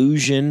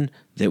delusion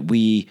that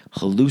we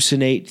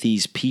hallucinate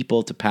these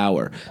people to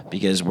power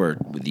because we're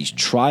these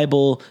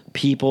tribal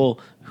people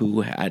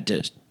who had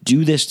to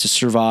do this to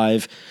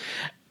survive.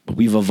 But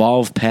we've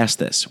evolved past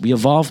this. We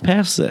evolved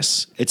past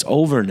this. It's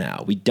over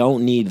now. We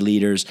don't need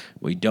leaders.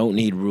 We don't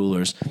need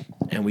rulers.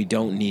 And we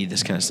don't need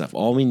this kind of stuff.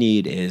 All we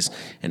need is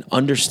an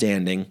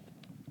understanding.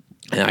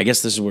 And I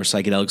guess this is where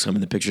psychedelics come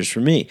in the pictures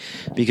for me,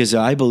 because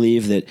I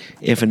believe that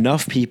if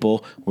enough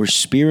people were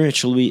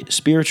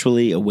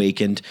spiritually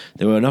awakened,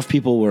 there were enough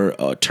people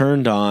were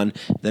turned on,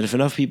 that if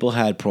enough people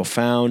had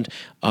profound,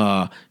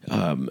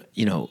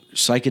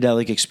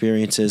 psychedelic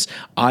experiences,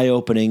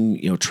 eye-opening,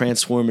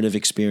 transformative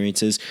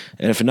experiences,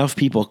 and if enough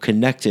people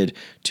connected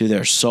to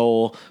their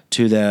soul,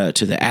 to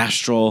the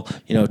astral,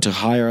 to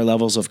higher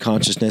levels of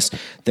consciousness,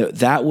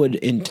 that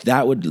would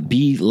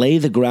lay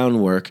the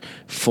groundwork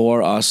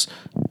for us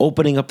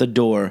opening up the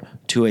door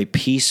to a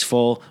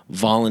peaceful,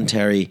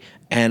 voluntary,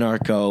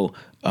 anarcho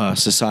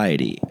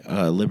society,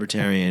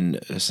 libertarian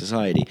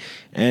society.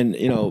 And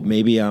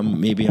maybe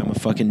I'm a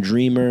fucking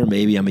dreamer,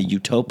 maybe I'm a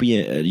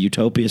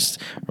utopiast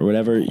or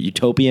whatever,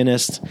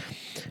 utopianist.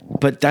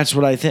 But that's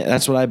what I think.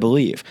 That's what I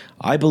believe.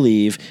 I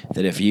believe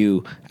that if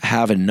you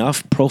have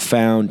enough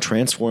profound,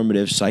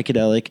 transformative,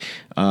 psychedelic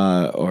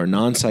or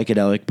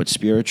non-psychedelic but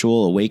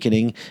spiritual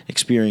awakening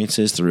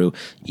experiences through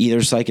either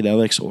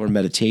psychedelics or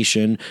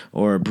meditation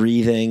or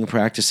breathing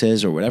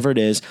practices or whatever it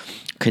is,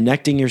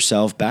 connecting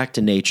yourself back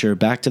to nature,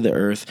 back to the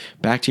earth,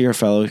 back to your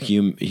fellow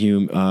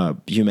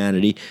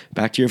humanity,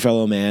 back to your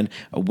fellow man,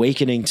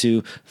 awakening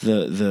to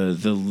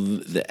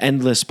the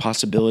endless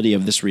possibility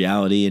of this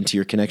reality and to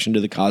your connection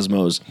to the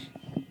cosmos,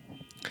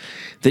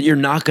 that you're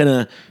not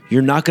gonna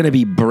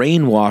be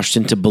brainwashed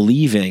into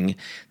believing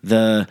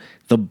the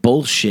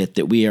bullshit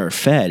that we are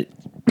fed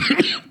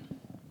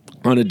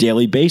on a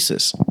daily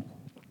basis.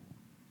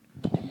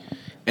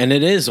 And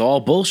it is all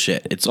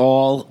bullshit. It's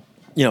all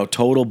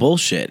total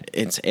bullshit.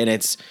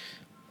 It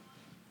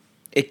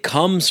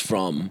comes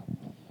from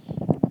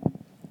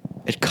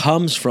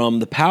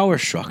the power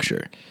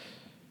structure.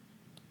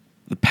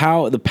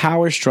 The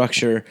power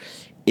structure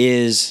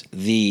is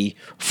the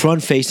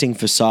front-facing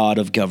facade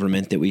of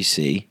government that we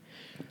see,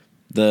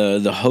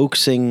 the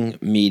hoaxing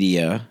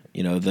media,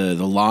 the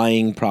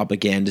lying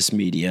propagandist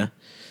media,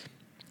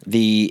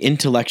 the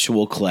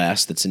intellectual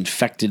class that's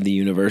infected the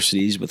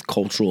universities with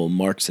cultural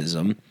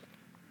Marxism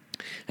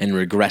and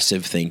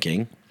regressive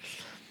thinking.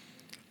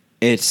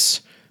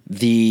 It's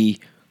the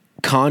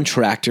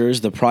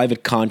contractors, the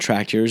private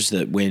contractors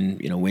that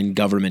win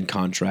government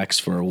contracts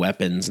for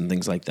weapons and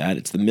things like that.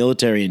 It's the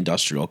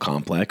military-industrial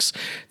complex,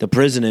 the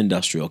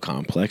prison-industrial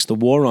complex, the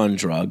war on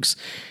drugs,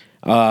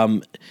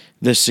 the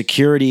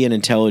security and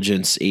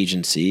intelligence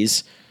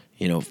agencies.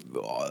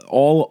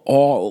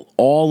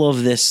 All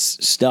of this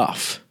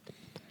stuff.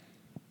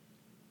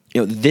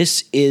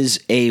 This is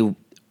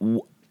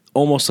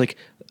almost like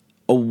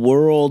a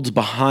world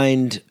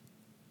behind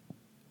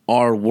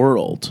our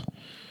world.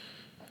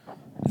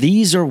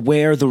 These are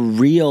where the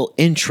real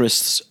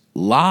interests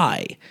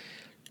lie.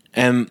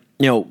 And,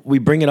 we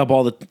bring it up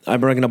I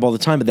bring it up all the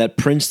time, but that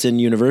Princeton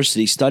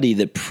University study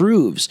that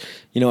proves,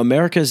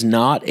 America is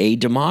not a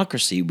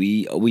democracy.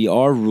 We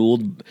are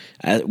ruled,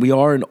 we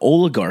are an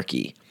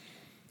oligarchy.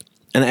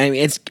 And I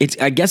mean,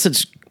 I guess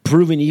it's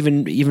proven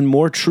even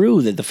more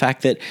true that the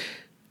fact that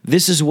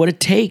this is what it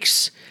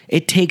takes.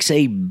 It takes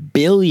a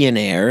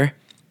billionaire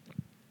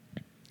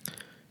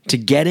to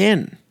get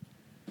in.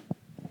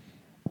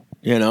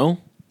 I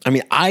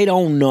mean, I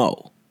don't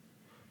know.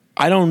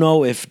 I don't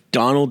know if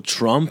Donald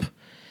Trump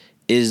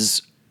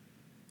is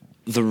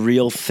the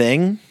real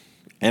thing.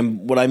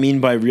 And what I mean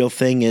by real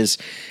thing is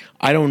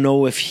I don't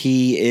know if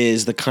he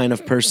is the kind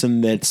of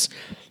person that's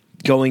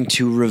going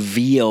to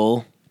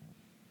reveal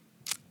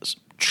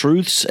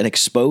truths and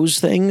expose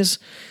things,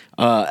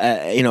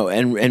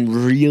 and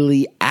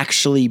really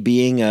actually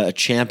being a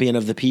champion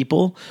of the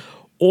people,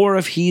 or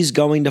if he's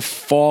going to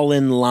fall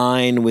in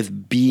line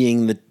with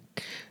being the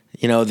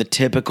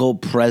typical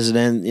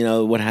president.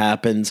 What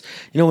happens,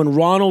 when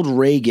Ronald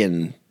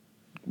Reagan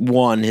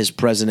won his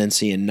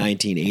presidency in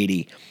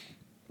 1980,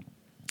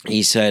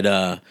 he said,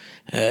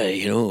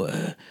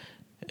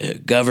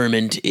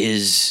 government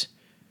is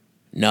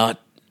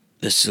not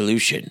the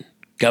solution.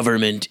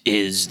 Government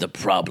is the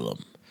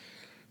problem.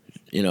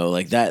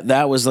 Like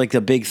that was like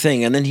the big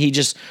thing. And then he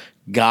just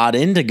got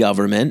into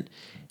government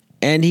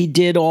and he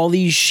did all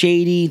these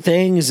shady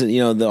things,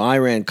 the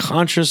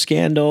Iran-Contra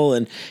scandal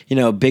and,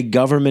 big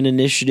government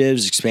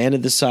initiatives,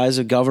 expanded the size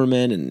of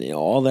government and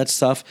all that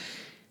stuff.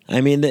 I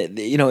mean,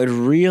 it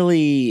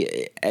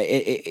really,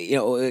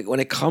 when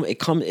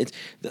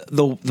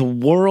the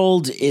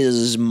world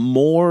is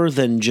more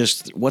than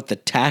just what the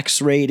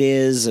tax rate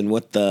is and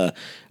what the,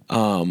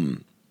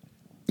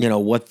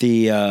 with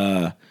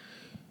the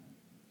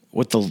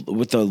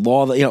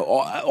law,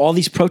 all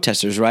these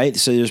protesters, right?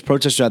 So there's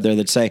protesters out there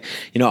that say,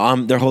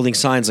 they're holding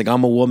signs like,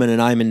 I'm a woman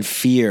and I'm in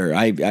fear.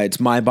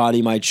 It's my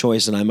body, my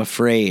choice, and I'm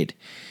afraid.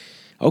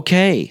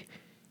 Okay,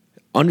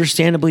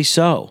 understandably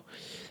so.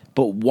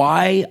 But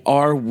why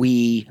are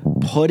we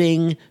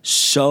putting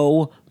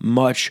so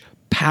much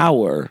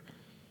power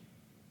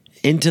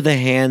into the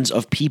hands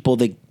of people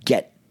that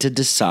get to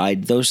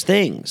decide those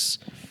things?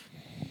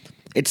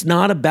 It's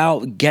not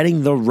about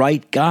getting the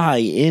right guy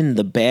in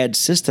the bad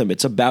system.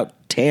 It's about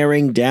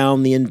tearing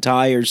down the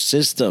entire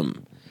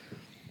system.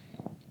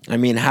 I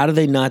mean, how do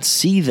they not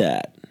see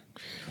that?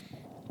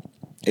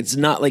 It's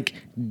not like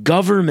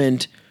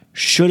government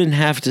shouldn't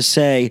have to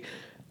say,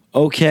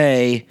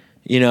 okay,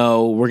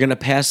 we're going to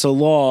pass a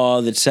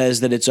law that says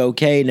that it's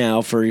okay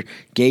now for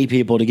gay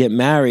people to get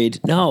married.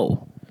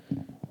 No,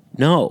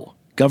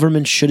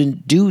 government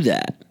shouldn't do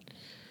that.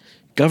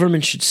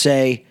 Government should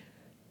say,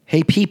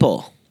 hey,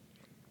 people,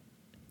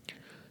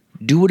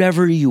 do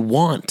whatever you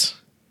want.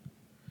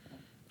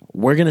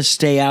 We're going to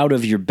stay out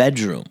of your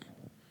bedroom.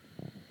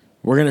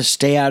 We're going to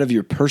stay out of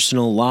your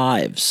personal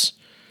lives.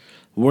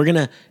 We're going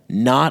to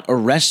not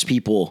arrest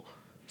people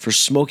for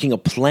smoking a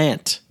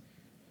plant.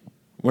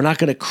 We're not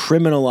going to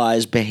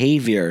criminalize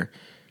behavior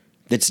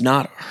that's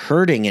not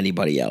hurting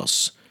anybody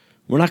else.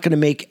 We're not going to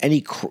make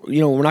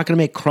we're not going to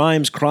make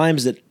crimes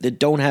that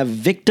don't have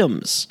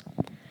victims.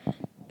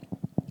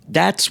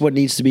 That's what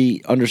needs to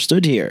be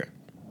understood here.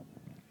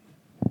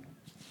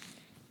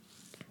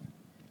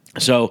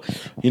 So,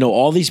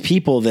 all these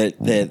people that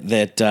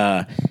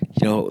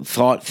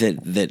thought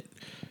that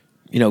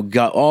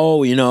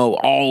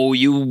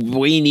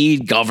we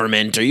need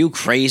government. Are you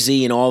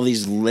crazy? And all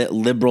these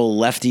liberal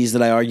lefties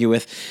that I argue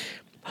with,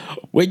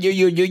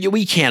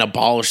 we can't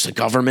abolish the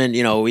government.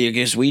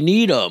 We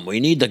need them. We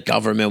need the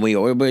government.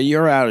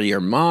 You're out of your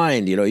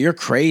mind. You're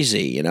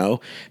crazy.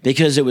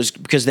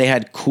 Because they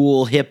had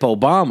cool hip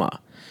Obama.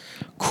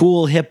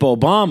 Cool hip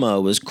Obama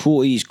was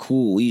cool. He's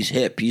cool. He's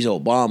hip. He's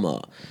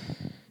Obama.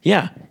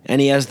 Yeah,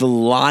 and he has the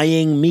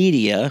lying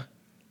media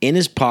in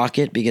his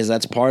pocket because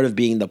that's part of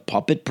being the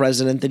puppet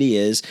president that he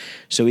is,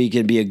 so he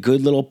can be a good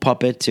little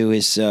puppet to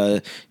his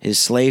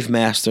slave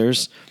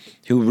masters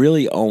who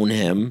really own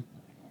him,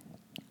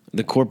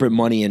 the corporate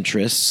money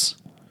interests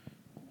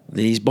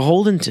that he's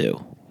beholden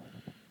to.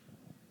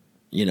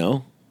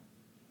 I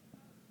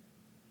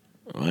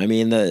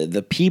mean,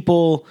 the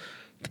people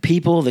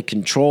that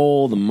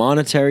control the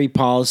monetary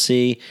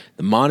policy,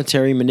 the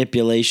monetary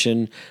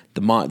manipulation,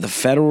 the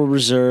Federal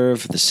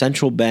Reserve, the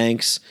central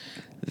banks.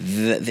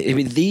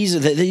 These are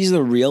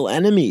the real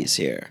enemies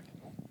here.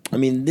 I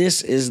mean,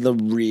 this is the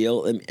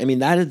real. I mean,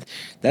 that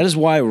is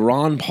why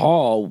Ron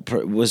Paul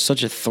was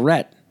such a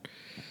threat,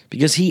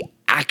 because he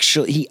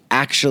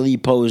actually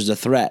posed a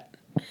threat.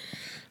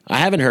 I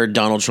haven't heard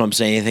Donald Trump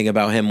say anything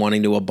about him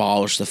wanting to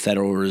abolish the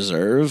Federal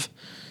Reserve.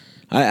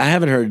 I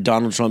haven't heard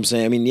Donald Trump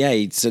say. I mean, yeah,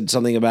 he said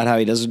something about how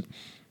he doesn't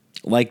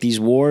like these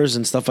wars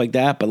and stuff like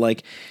that.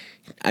 But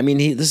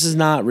this is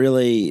not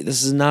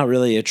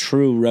really a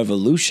true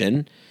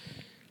revolution.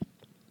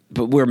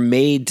 But we're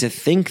made to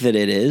think that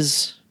it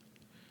is,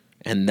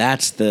 and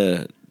that's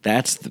the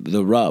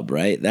rub,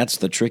 right? That's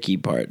the tricky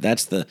part.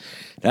 That's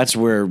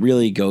where it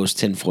really goes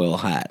tinfoil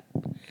hat.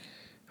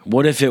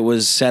 What if it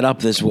was set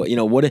up this way?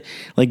 What if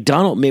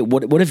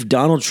what if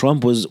Donald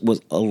Trump was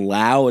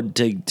allowed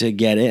to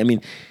get it? I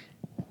mean,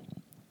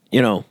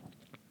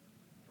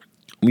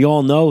 we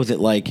all know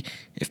that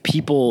if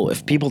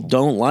people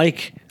don't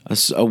like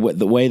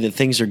the way that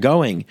things are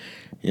going,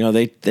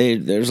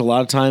 there's a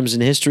lot of times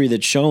in history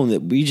that's shown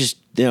that we just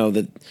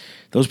that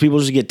those people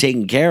just get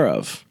taken care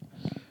of.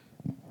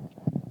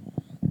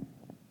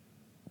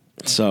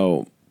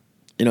 So,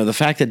 the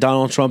fact that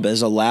Donald Trump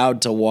is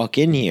allowed to walk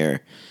in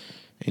here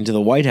into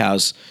the White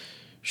House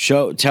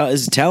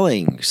is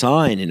telling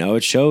sign.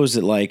 It shows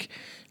that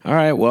all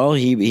right, well,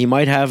 he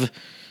might have.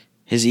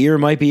 His ear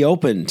might be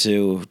open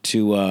to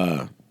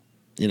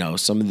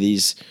some of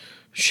these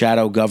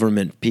shadow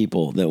government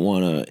people that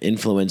want to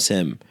influence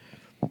him.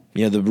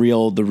 The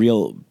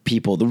real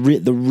people, the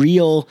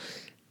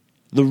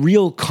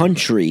real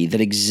country that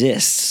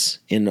exists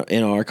in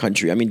our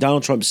country. I mean,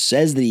 Donald Trump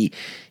says that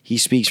he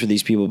speaks for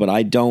these people, but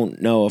I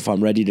don't know if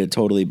I'm ready to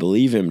totally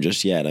believe him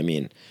just yet. I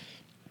mean,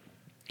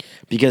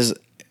 because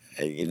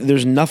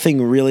there's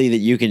nothing really that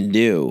you can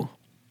do.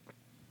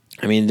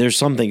 I mean, there's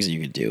some things that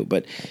you could do,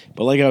 but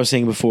like I was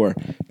saying before,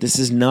 this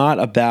is not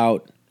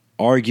about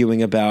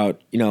arguing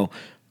about, I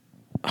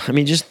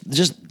mean, just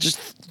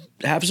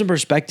have some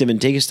perspective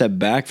and take a step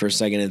back for a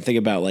second and think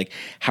about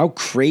how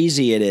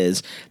crazy it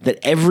is that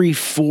every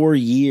 4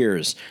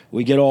 years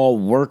we get all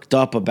worked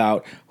up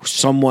about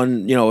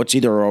someone, it's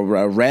either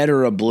a red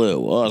or a blue.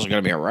 Well, is it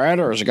going to be a red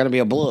or is it going to be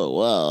a blue?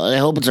 Well, I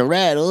hope it's a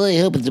red. Oh, I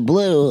hope it's a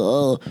blue.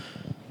 Oh.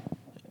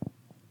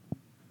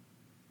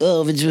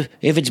 oh,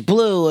 if it's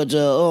blue, it's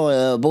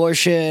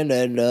abortion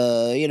and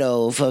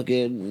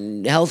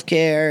fucking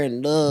healthcare,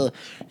 and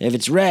if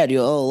it's red,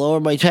 lower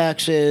my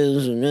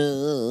taxes. And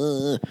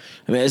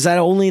I mean, is that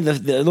only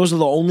those are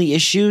the only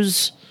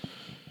issues?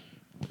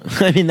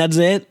 I mean, that's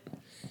it.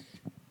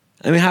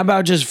 I mean, how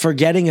about just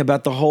forgetting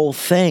about the whole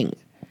thing?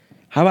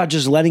 How about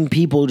just letting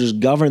people just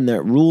govern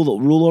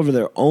rule over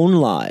their own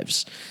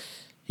lives?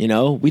 We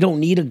don't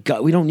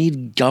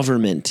need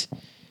government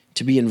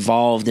to be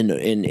involved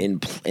in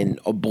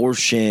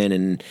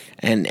abortion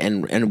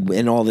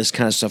and all this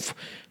kind of stuff.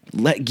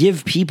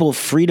 Give people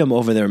freedom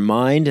over their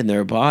mind and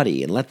their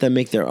body, and let them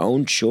make their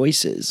own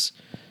choices.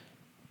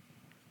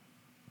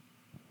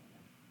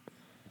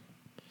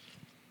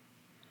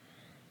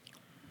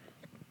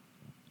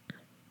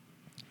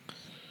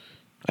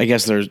 I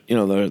guess there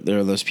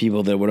are those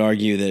people that would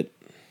argue that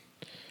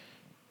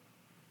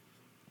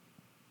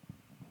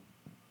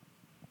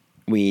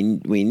we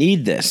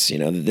need this,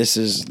 that this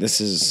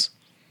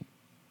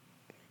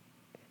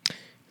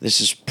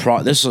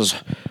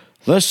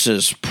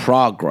is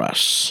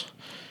progress.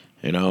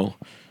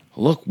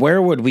 Look,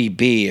 where would we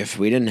be if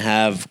we didn't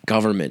have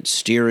government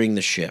steering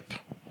the ship?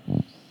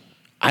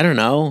 I don't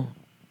know.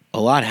 A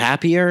lot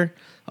happier,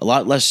 a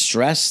lot less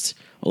stressed,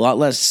 a lot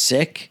less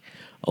sick,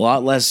 a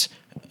lot less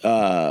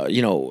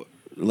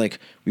like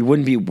we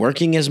wouldn't be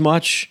working as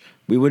much.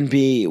 We wouldn't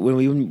be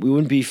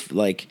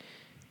like,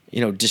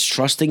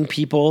 distrusting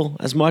people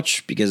as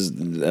much because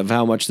of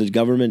how much the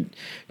government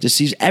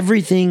deceives.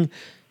 Everything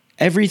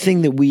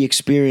that we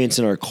experience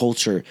in our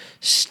culture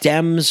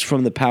stems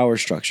from the power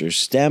structure,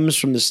 stems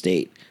from the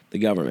state, the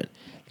government.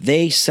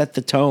 They set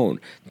the tone,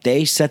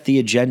 they set the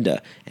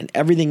agenda, and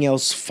everything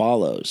else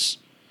follows.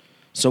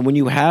 So when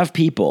you have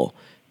people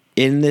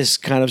in this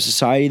kind of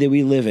society that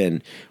we live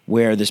in,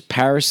 where this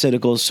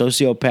parasitical,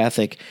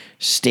 sociopathic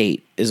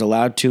state is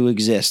allowed to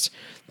exist,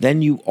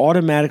 then you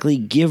automatically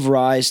give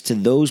rise to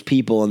those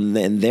people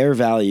and their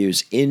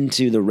values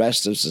into the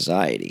rest of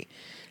society.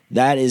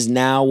 That is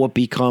now what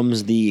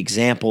becomes the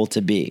example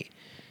to be.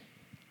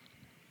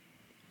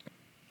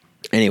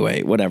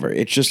 Anyway, whatever.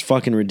 It's just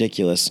fucking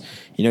ridiculous.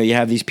 You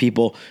have these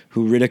people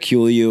who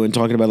ridicule you and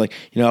talking about, like,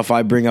 if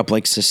I bring up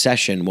like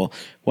secession,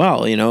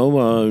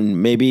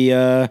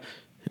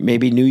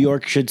 maybe New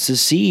York should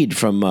secede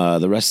from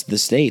the rest of the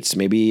states.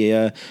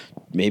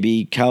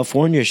 Maybe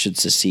California should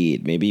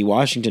secede. Maybe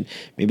Washington.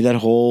 Maybe that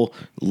whole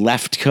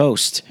left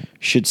coast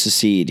should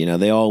secede.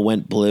 They all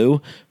went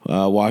blue.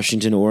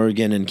 Washington,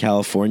 Oregon, and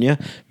California.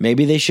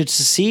 Maybe they should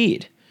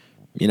secede.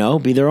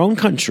 Be their own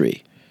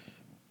country.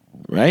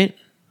 Right?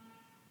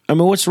 I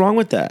mean, what's wrong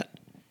with that?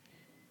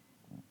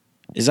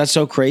 Is that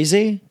so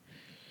crazy?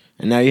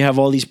 And now you have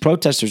all these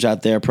protesters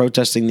out there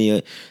protesting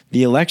the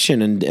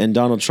election and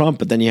Donald Trump,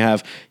 but then you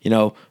have,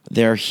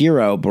 their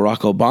hero, Barack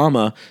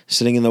Obama,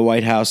 sitting in the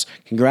White House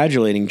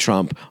congratulating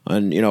Trump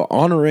on,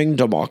 honoring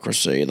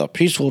democracy, the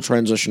peaceful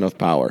transition of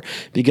power,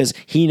 because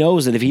he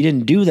knows that if he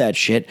didn't do that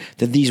shit,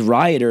 that these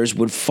rioters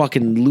would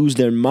fucking lose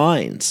their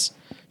minds.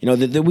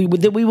 That we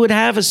would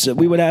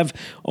have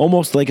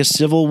almost like a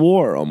civil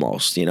war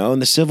almost,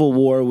 and the civil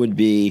war would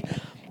be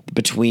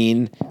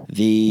between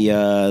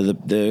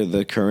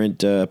the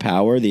current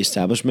power, the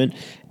establishment,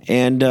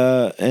 and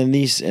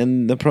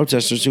the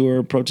protesters who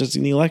are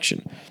protesting the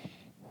election.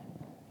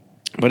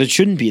 But it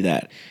shouldn't be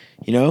that.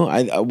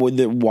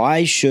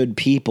 Why should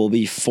people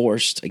be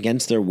forced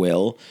against their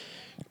will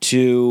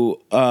to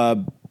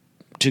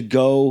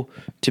go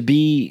to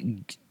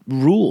be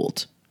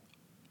ruled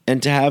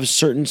and to have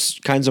certain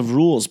kinds of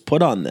rules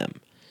put on them?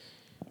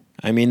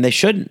 I mean, they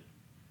shouldn't.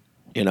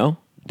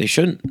 They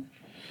shouldn't.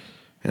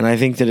 And I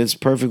think that it's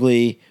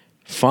perfectly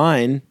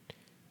fine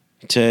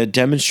to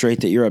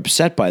demonstrate that you're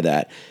upset by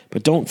that,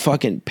 but don't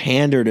fucking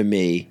pander to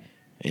me.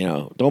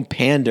 Don't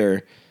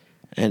pander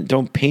and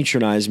don't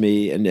patronize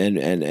me and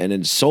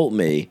insult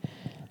me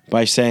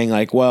by saying,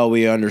 like, well,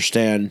 we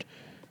understand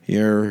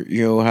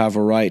you have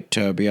a right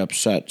to be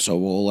upset, so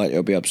we'll let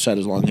you be upset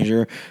as long as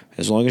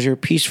you're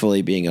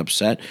peacefully being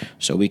upset,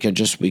 so we can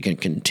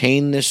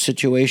contain this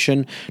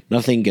situation.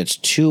 Nothing gets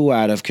too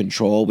out of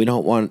control. We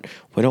don't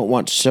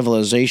want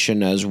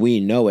civilization as we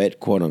know it,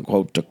 quote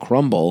unquote, to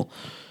crumble.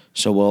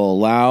 So we'll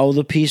allow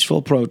the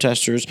peaceful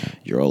protesters.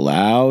 You're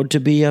allowed to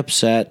be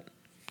upset.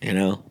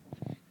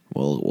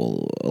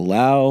 We'll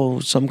allow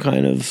some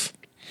kind of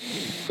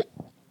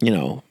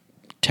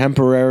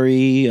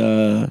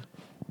temporary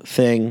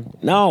thing.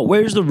 No,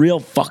 where's the real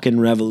fucking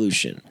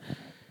revolution?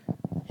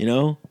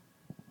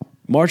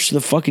 March to the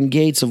fucking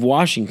gates of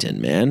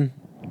Washington, man.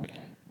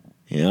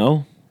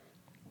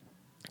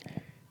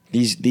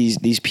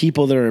 These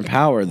people that are in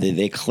power,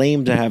 they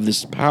claim to have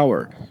this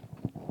power.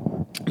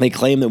 They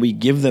claim that we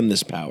give them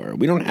this power.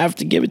 We don't have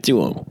to give it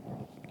to them.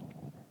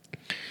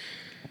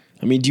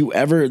 I mean,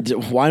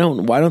 why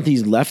don't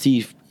these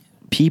lefty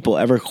people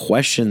ever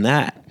question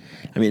that?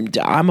 I mean,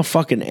 I'm a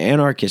fucking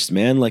anarchist,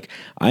 man. Like,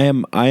 I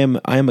am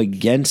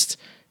against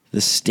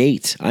the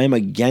state. I am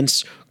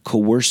against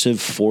coercive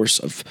force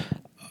of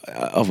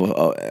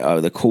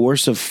the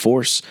coercive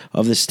force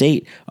of the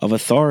state, of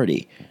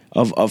authority.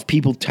 of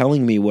people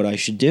telling me what I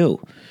should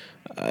do.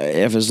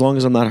 If as long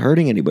as I'm not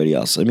hurting anybody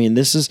else. I mean,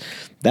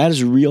 that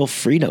is real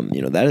freedom.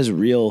 That is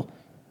real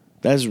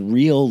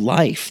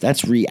life.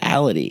 That's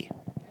reality.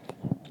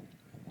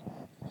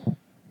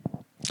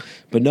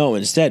 But no,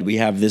 instead we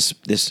have this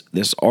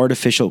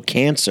artificial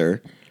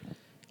cancer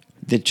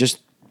that just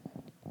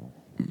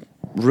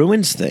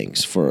ruins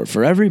things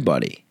for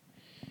everybody.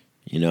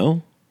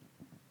 And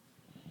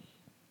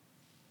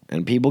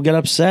people get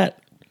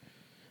upset.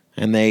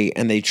 And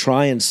they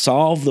try and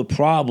solve the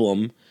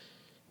problem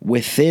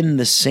within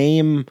the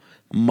same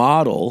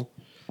model,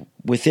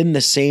 within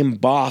the same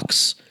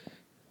box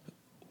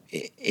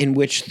in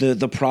which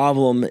the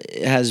problem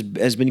has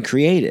been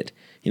created.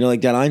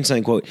 Like that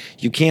Einstein quote,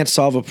 you can't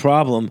solve a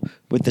problem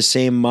with the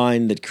same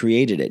mind that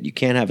created it. You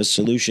can't have a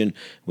solution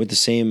with the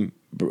same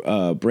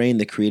brain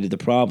that created the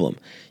problem.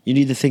 You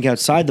need to think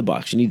outside the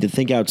box. You need to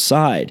think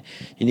outside.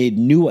 You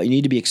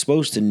need to be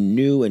exposed to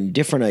new and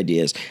different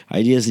ideas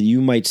that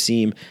you might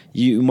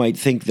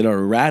think that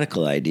are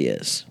radical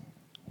ideas.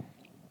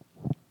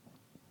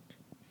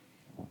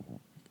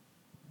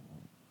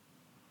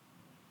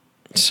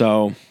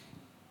 So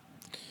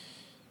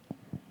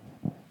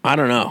I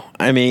don't know.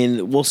 I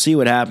mean, we'll see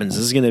what happens.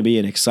 This is going to be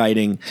an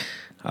exciting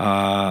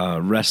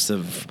an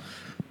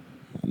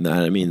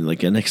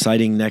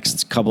exciting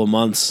next couple of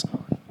months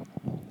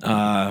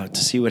to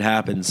see what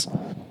happens.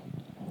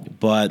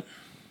 But,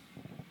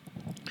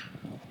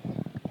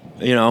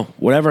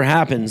 whatever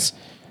happens,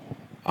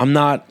 I'm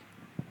not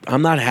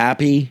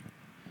happy.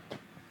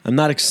 I'm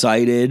not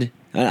excited.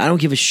 I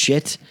don't give a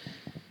shit.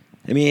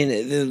 I mean,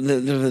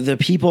 the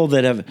people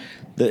that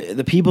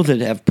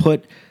have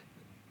put.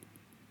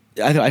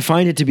 I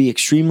find it to be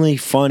extremely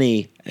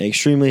funny,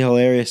 extremely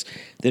hilarious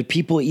that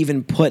people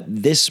even put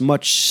this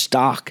much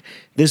stock,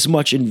 this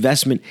much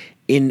investment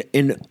in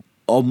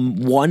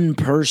one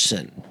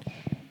person.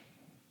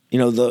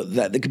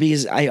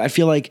 Because I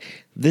feel like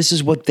this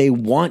is what they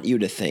want you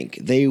to think.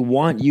 They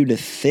want you to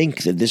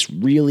think that this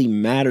really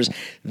matters.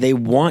 They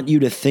want you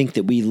to think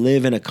that we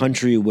live in a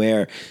country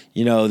where,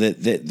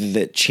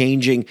 that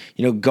changing,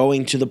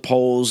 going to the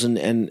polls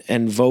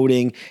and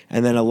voting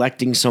and then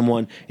electing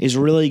someone is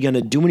really going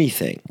to do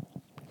anything.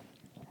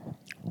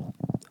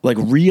 Like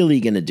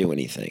really going to do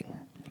anything.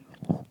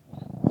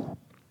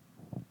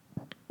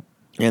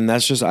 And I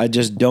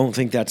just don't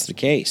think that's the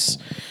case.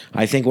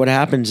 I think what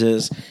happens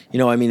is,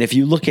 if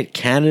you look at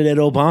candidate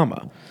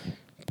Obama,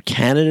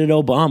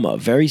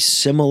 very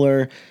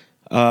similar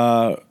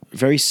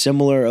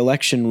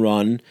election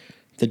run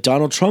that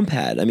Donald Trump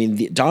had. I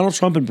mean, Donald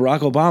Trump and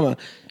Barack Obama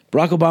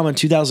in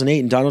 2008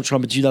 and Donald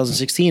Trump in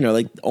 2016 are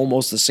like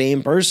almost the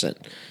same person.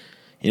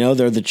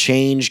 They're the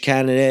change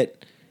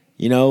candidate,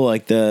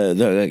 like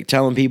the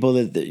telling people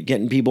that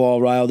getting people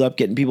all riled up,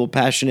 getting people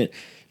passionate,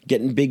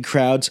 getting big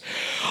crowds.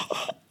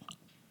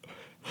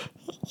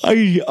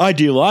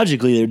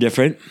 Ideologically, they're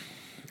different,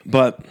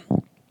 but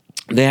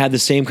they had the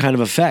same kind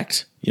of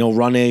effect.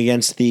 Running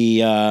against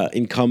the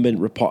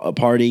incumbent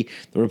party,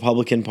 the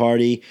Republican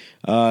Party,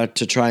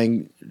 to try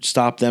and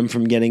stop them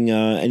from getting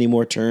any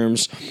more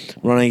terms.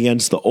 Running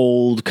against the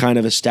old kind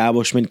of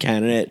establishment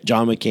candidate,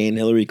 John McCain,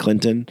 Hillary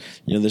Clinton,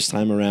 this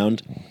time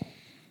around.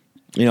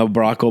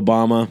 Barack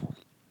Obama,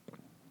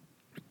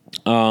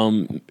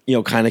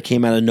 kind of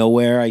came out of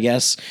nowhere, I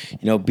guess,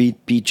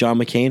 beat John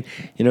McCain,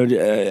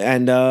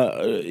 and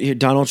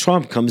Donald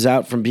Trump comes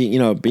out from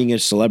being a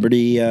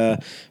celebrity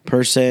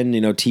person,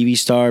 TV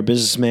star,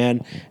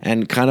 businessman,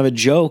 and kind of a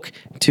joke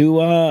to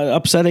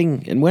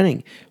upsetting and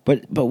winning.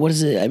 But what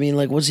is it? I mean,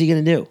 what's he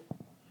going to do?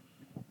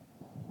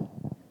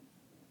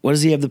 What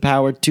does he have the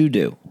power to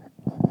do?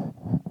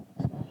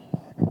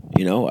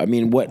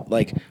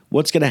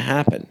 What's going to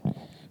happen?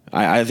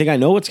 I think I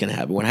know what's going to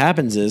happen. What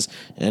happens is,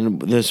 and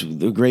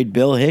the great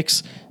Bill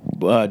Hicks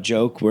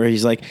joke where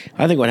he's like,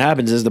 I think what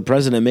happens is the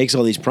president makes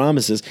all these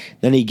promises,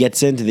 then he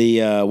gets into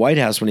the White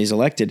House when he's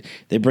elected.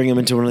 They bring him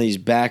into one of these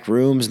back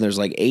rooms, and there's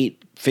like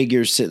 8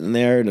 figures sitting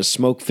there in a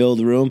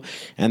smoke-filled room,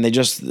 and they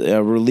just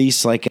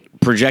release like a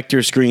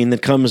projector screen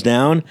that comes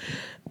down,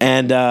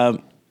 and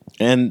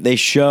they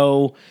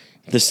show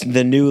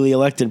the newly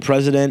elected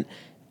president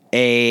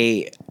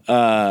They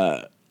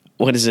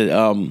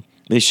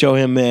show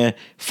him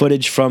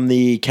footage from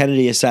the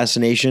Kennedy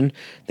assassination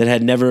that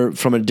had never,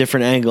 from a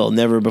different angle,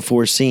 never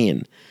before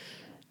seen.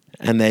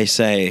 And they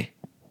say,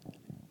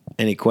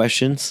 any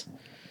questions?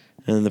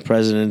 And the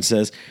president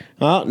says,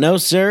 "Oh, no,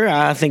 sir.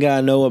 I think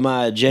I know what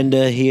my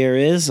agenda here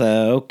is.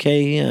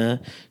 Okay,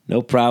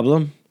 no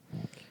problem."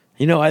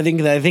 I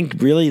think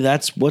really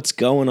that's what's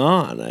going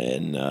on,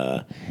 and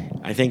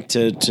I think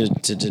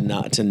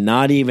to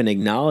not even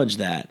acknowledge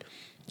that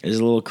is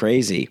a little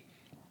crazy.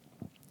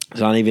 To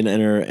not even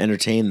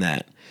entertain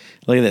that.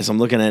 Look at this. I'm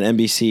looking at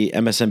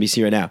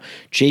MSNBC right now.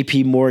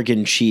 J.P.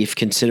 Morgan chief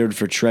considered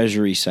for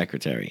Treasury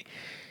Secretary.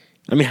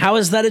 I mean, how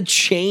is that a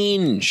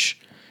change?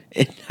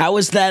 How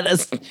is that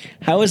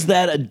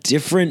a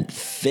different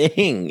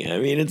thing? I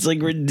mean, it's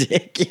like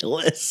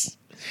ridiculous.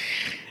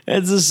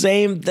 It's the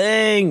same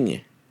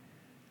thing.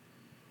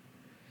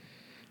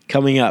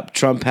 Coming up,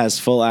 Trump has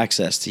full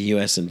access to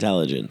U.S.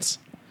 intelligence.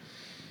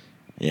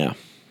 Yeah.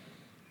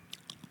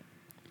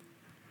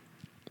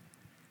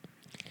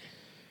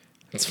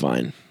 It's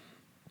fine.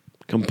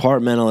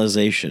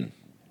 Compartmentalization.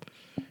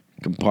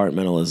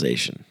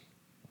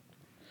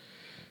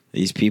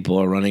 These people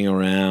are running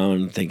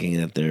around thinking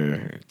that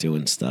they're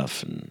doing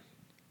stuff, and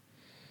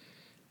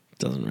it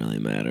doesn't really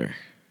matter.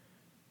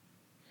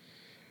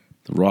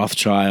 The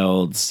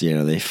Rothschilds,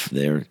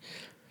 they're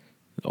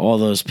all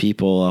those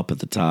people up at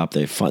the top.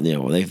 They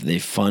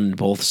fund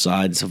both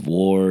sides of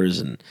wars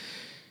and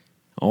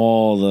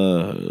all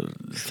the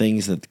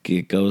things that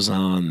goes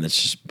on.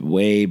 That's just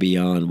way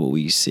beyond what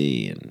we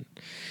see, and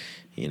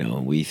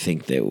we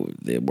think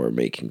that we're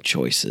making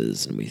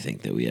choices, and we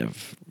think that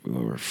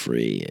we're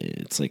free.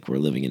 It's like we're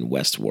living in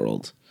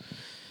Westworld.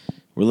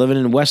 We're living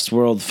in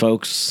Westworld,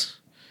 folks.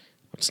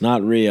 It's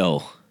not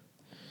real.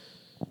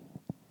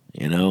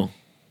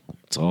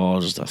 It's all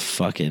just a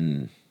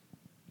fucking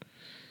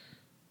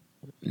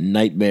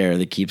nightmare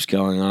that keeps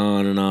going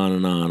on and on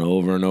and on,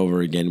 over and over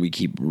again. We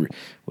keep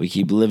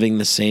living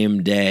the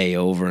same day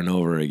over and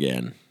over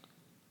again.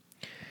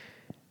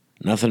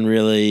 Nothing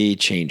really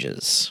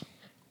changes.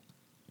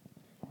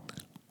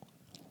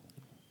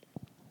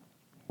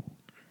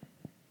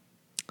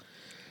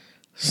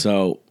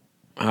 So,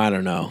 I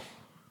don't know.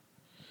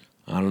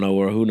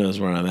 Who knows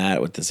where I'm at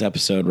with this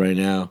episode right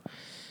now.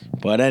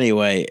 But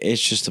anyway,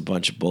 it's just a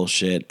bunch of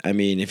bullshit. I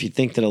mean, if you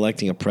think that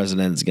electing a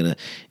president is going to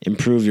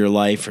improve your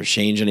life or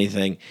change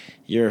anything,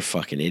 you're a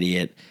fucking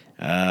idiot.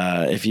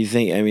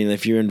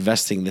 If you're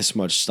investing this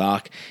much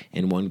stock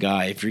in one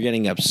guy, if you're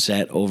getting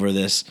upset over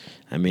this,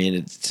 I mean,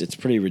 it's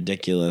pretty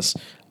ridiculous.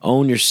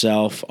 Own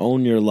yourself,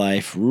 own your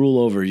life, rule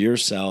over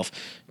yourself.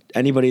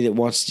 Anybody that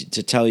wants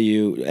to tell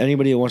you,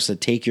 anybody that wants to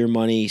take your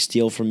money,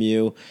 steal from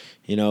you,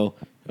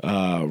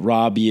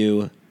 rob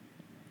you,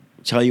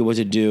 tell you what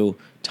to do,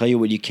 tell you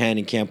what you can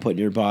and can't put in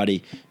your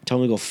body, tell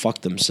them to go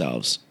fuck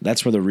themselves.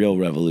 That's where the real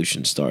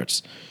revolution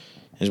starts.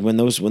 Is when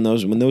those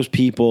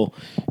people,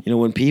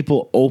 when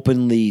people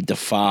openly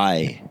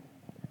defy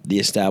the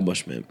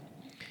establishment,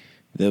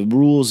 the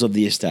rules of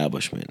the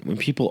establishment, when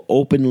people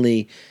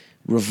openly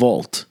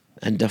revolt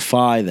and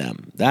defy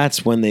them,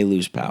 that's when they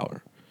lose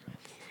power.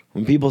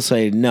 When people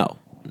say, no,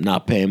 I'm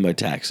not paying my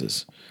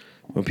taxes.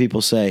 When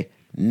people say,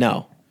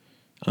 no,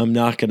 I'm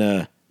not going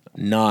to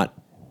not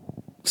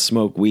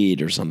smoke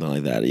weed or something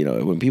like that.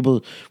 When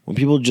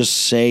people just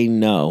say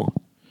no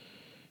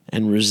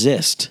and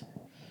resist,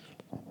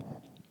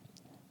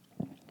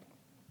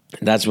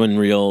 that's when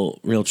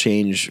real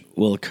change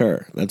will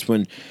occur. That's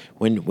when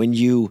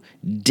you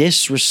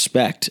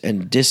disrespect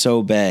and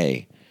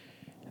disobey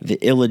the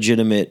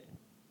illegitimate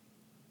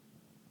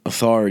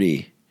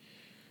authority.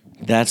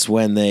 That's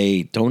when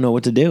they don't know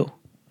what to do.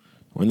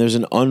 When there's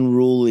an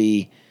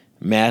unruly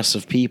mass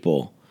of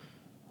people,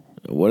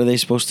 what are they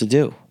supposed to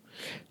do?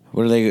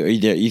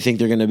 You think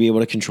they're going to be able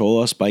to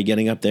control us by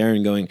getting up there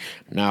and going,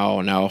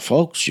 now,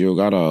 folks, you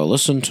got to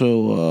listen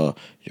to,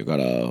 you got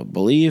to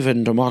believe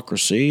in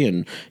democracy,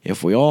 and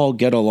if we all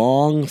get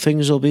along,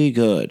 things will be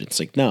good. It's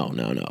like, no.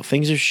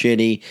 Things are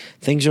shitty,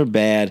 things are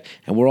bad,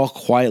 and we're all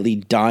quietly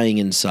dying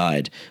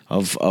inside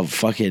of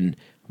fucking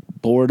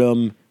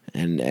boredom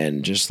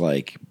and just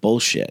like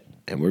bullshit.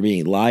 And we're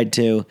being lied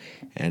to,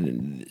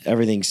 and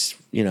everything's,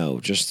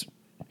 just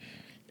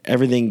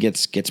everything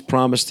gets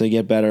promised to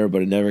get better,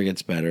 but it never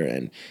gets better.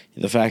 And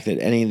the fact that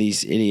any of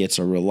these idiots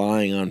are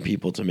relying on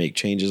people to make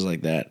changes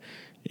like that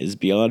is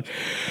beyond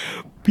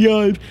me,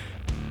 man.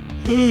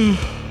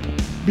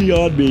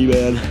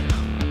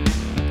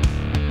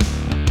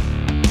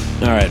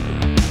 All right.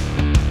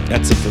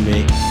 That's it for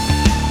me.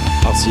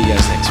 I'll see you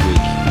guys next week.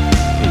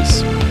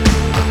 Peace.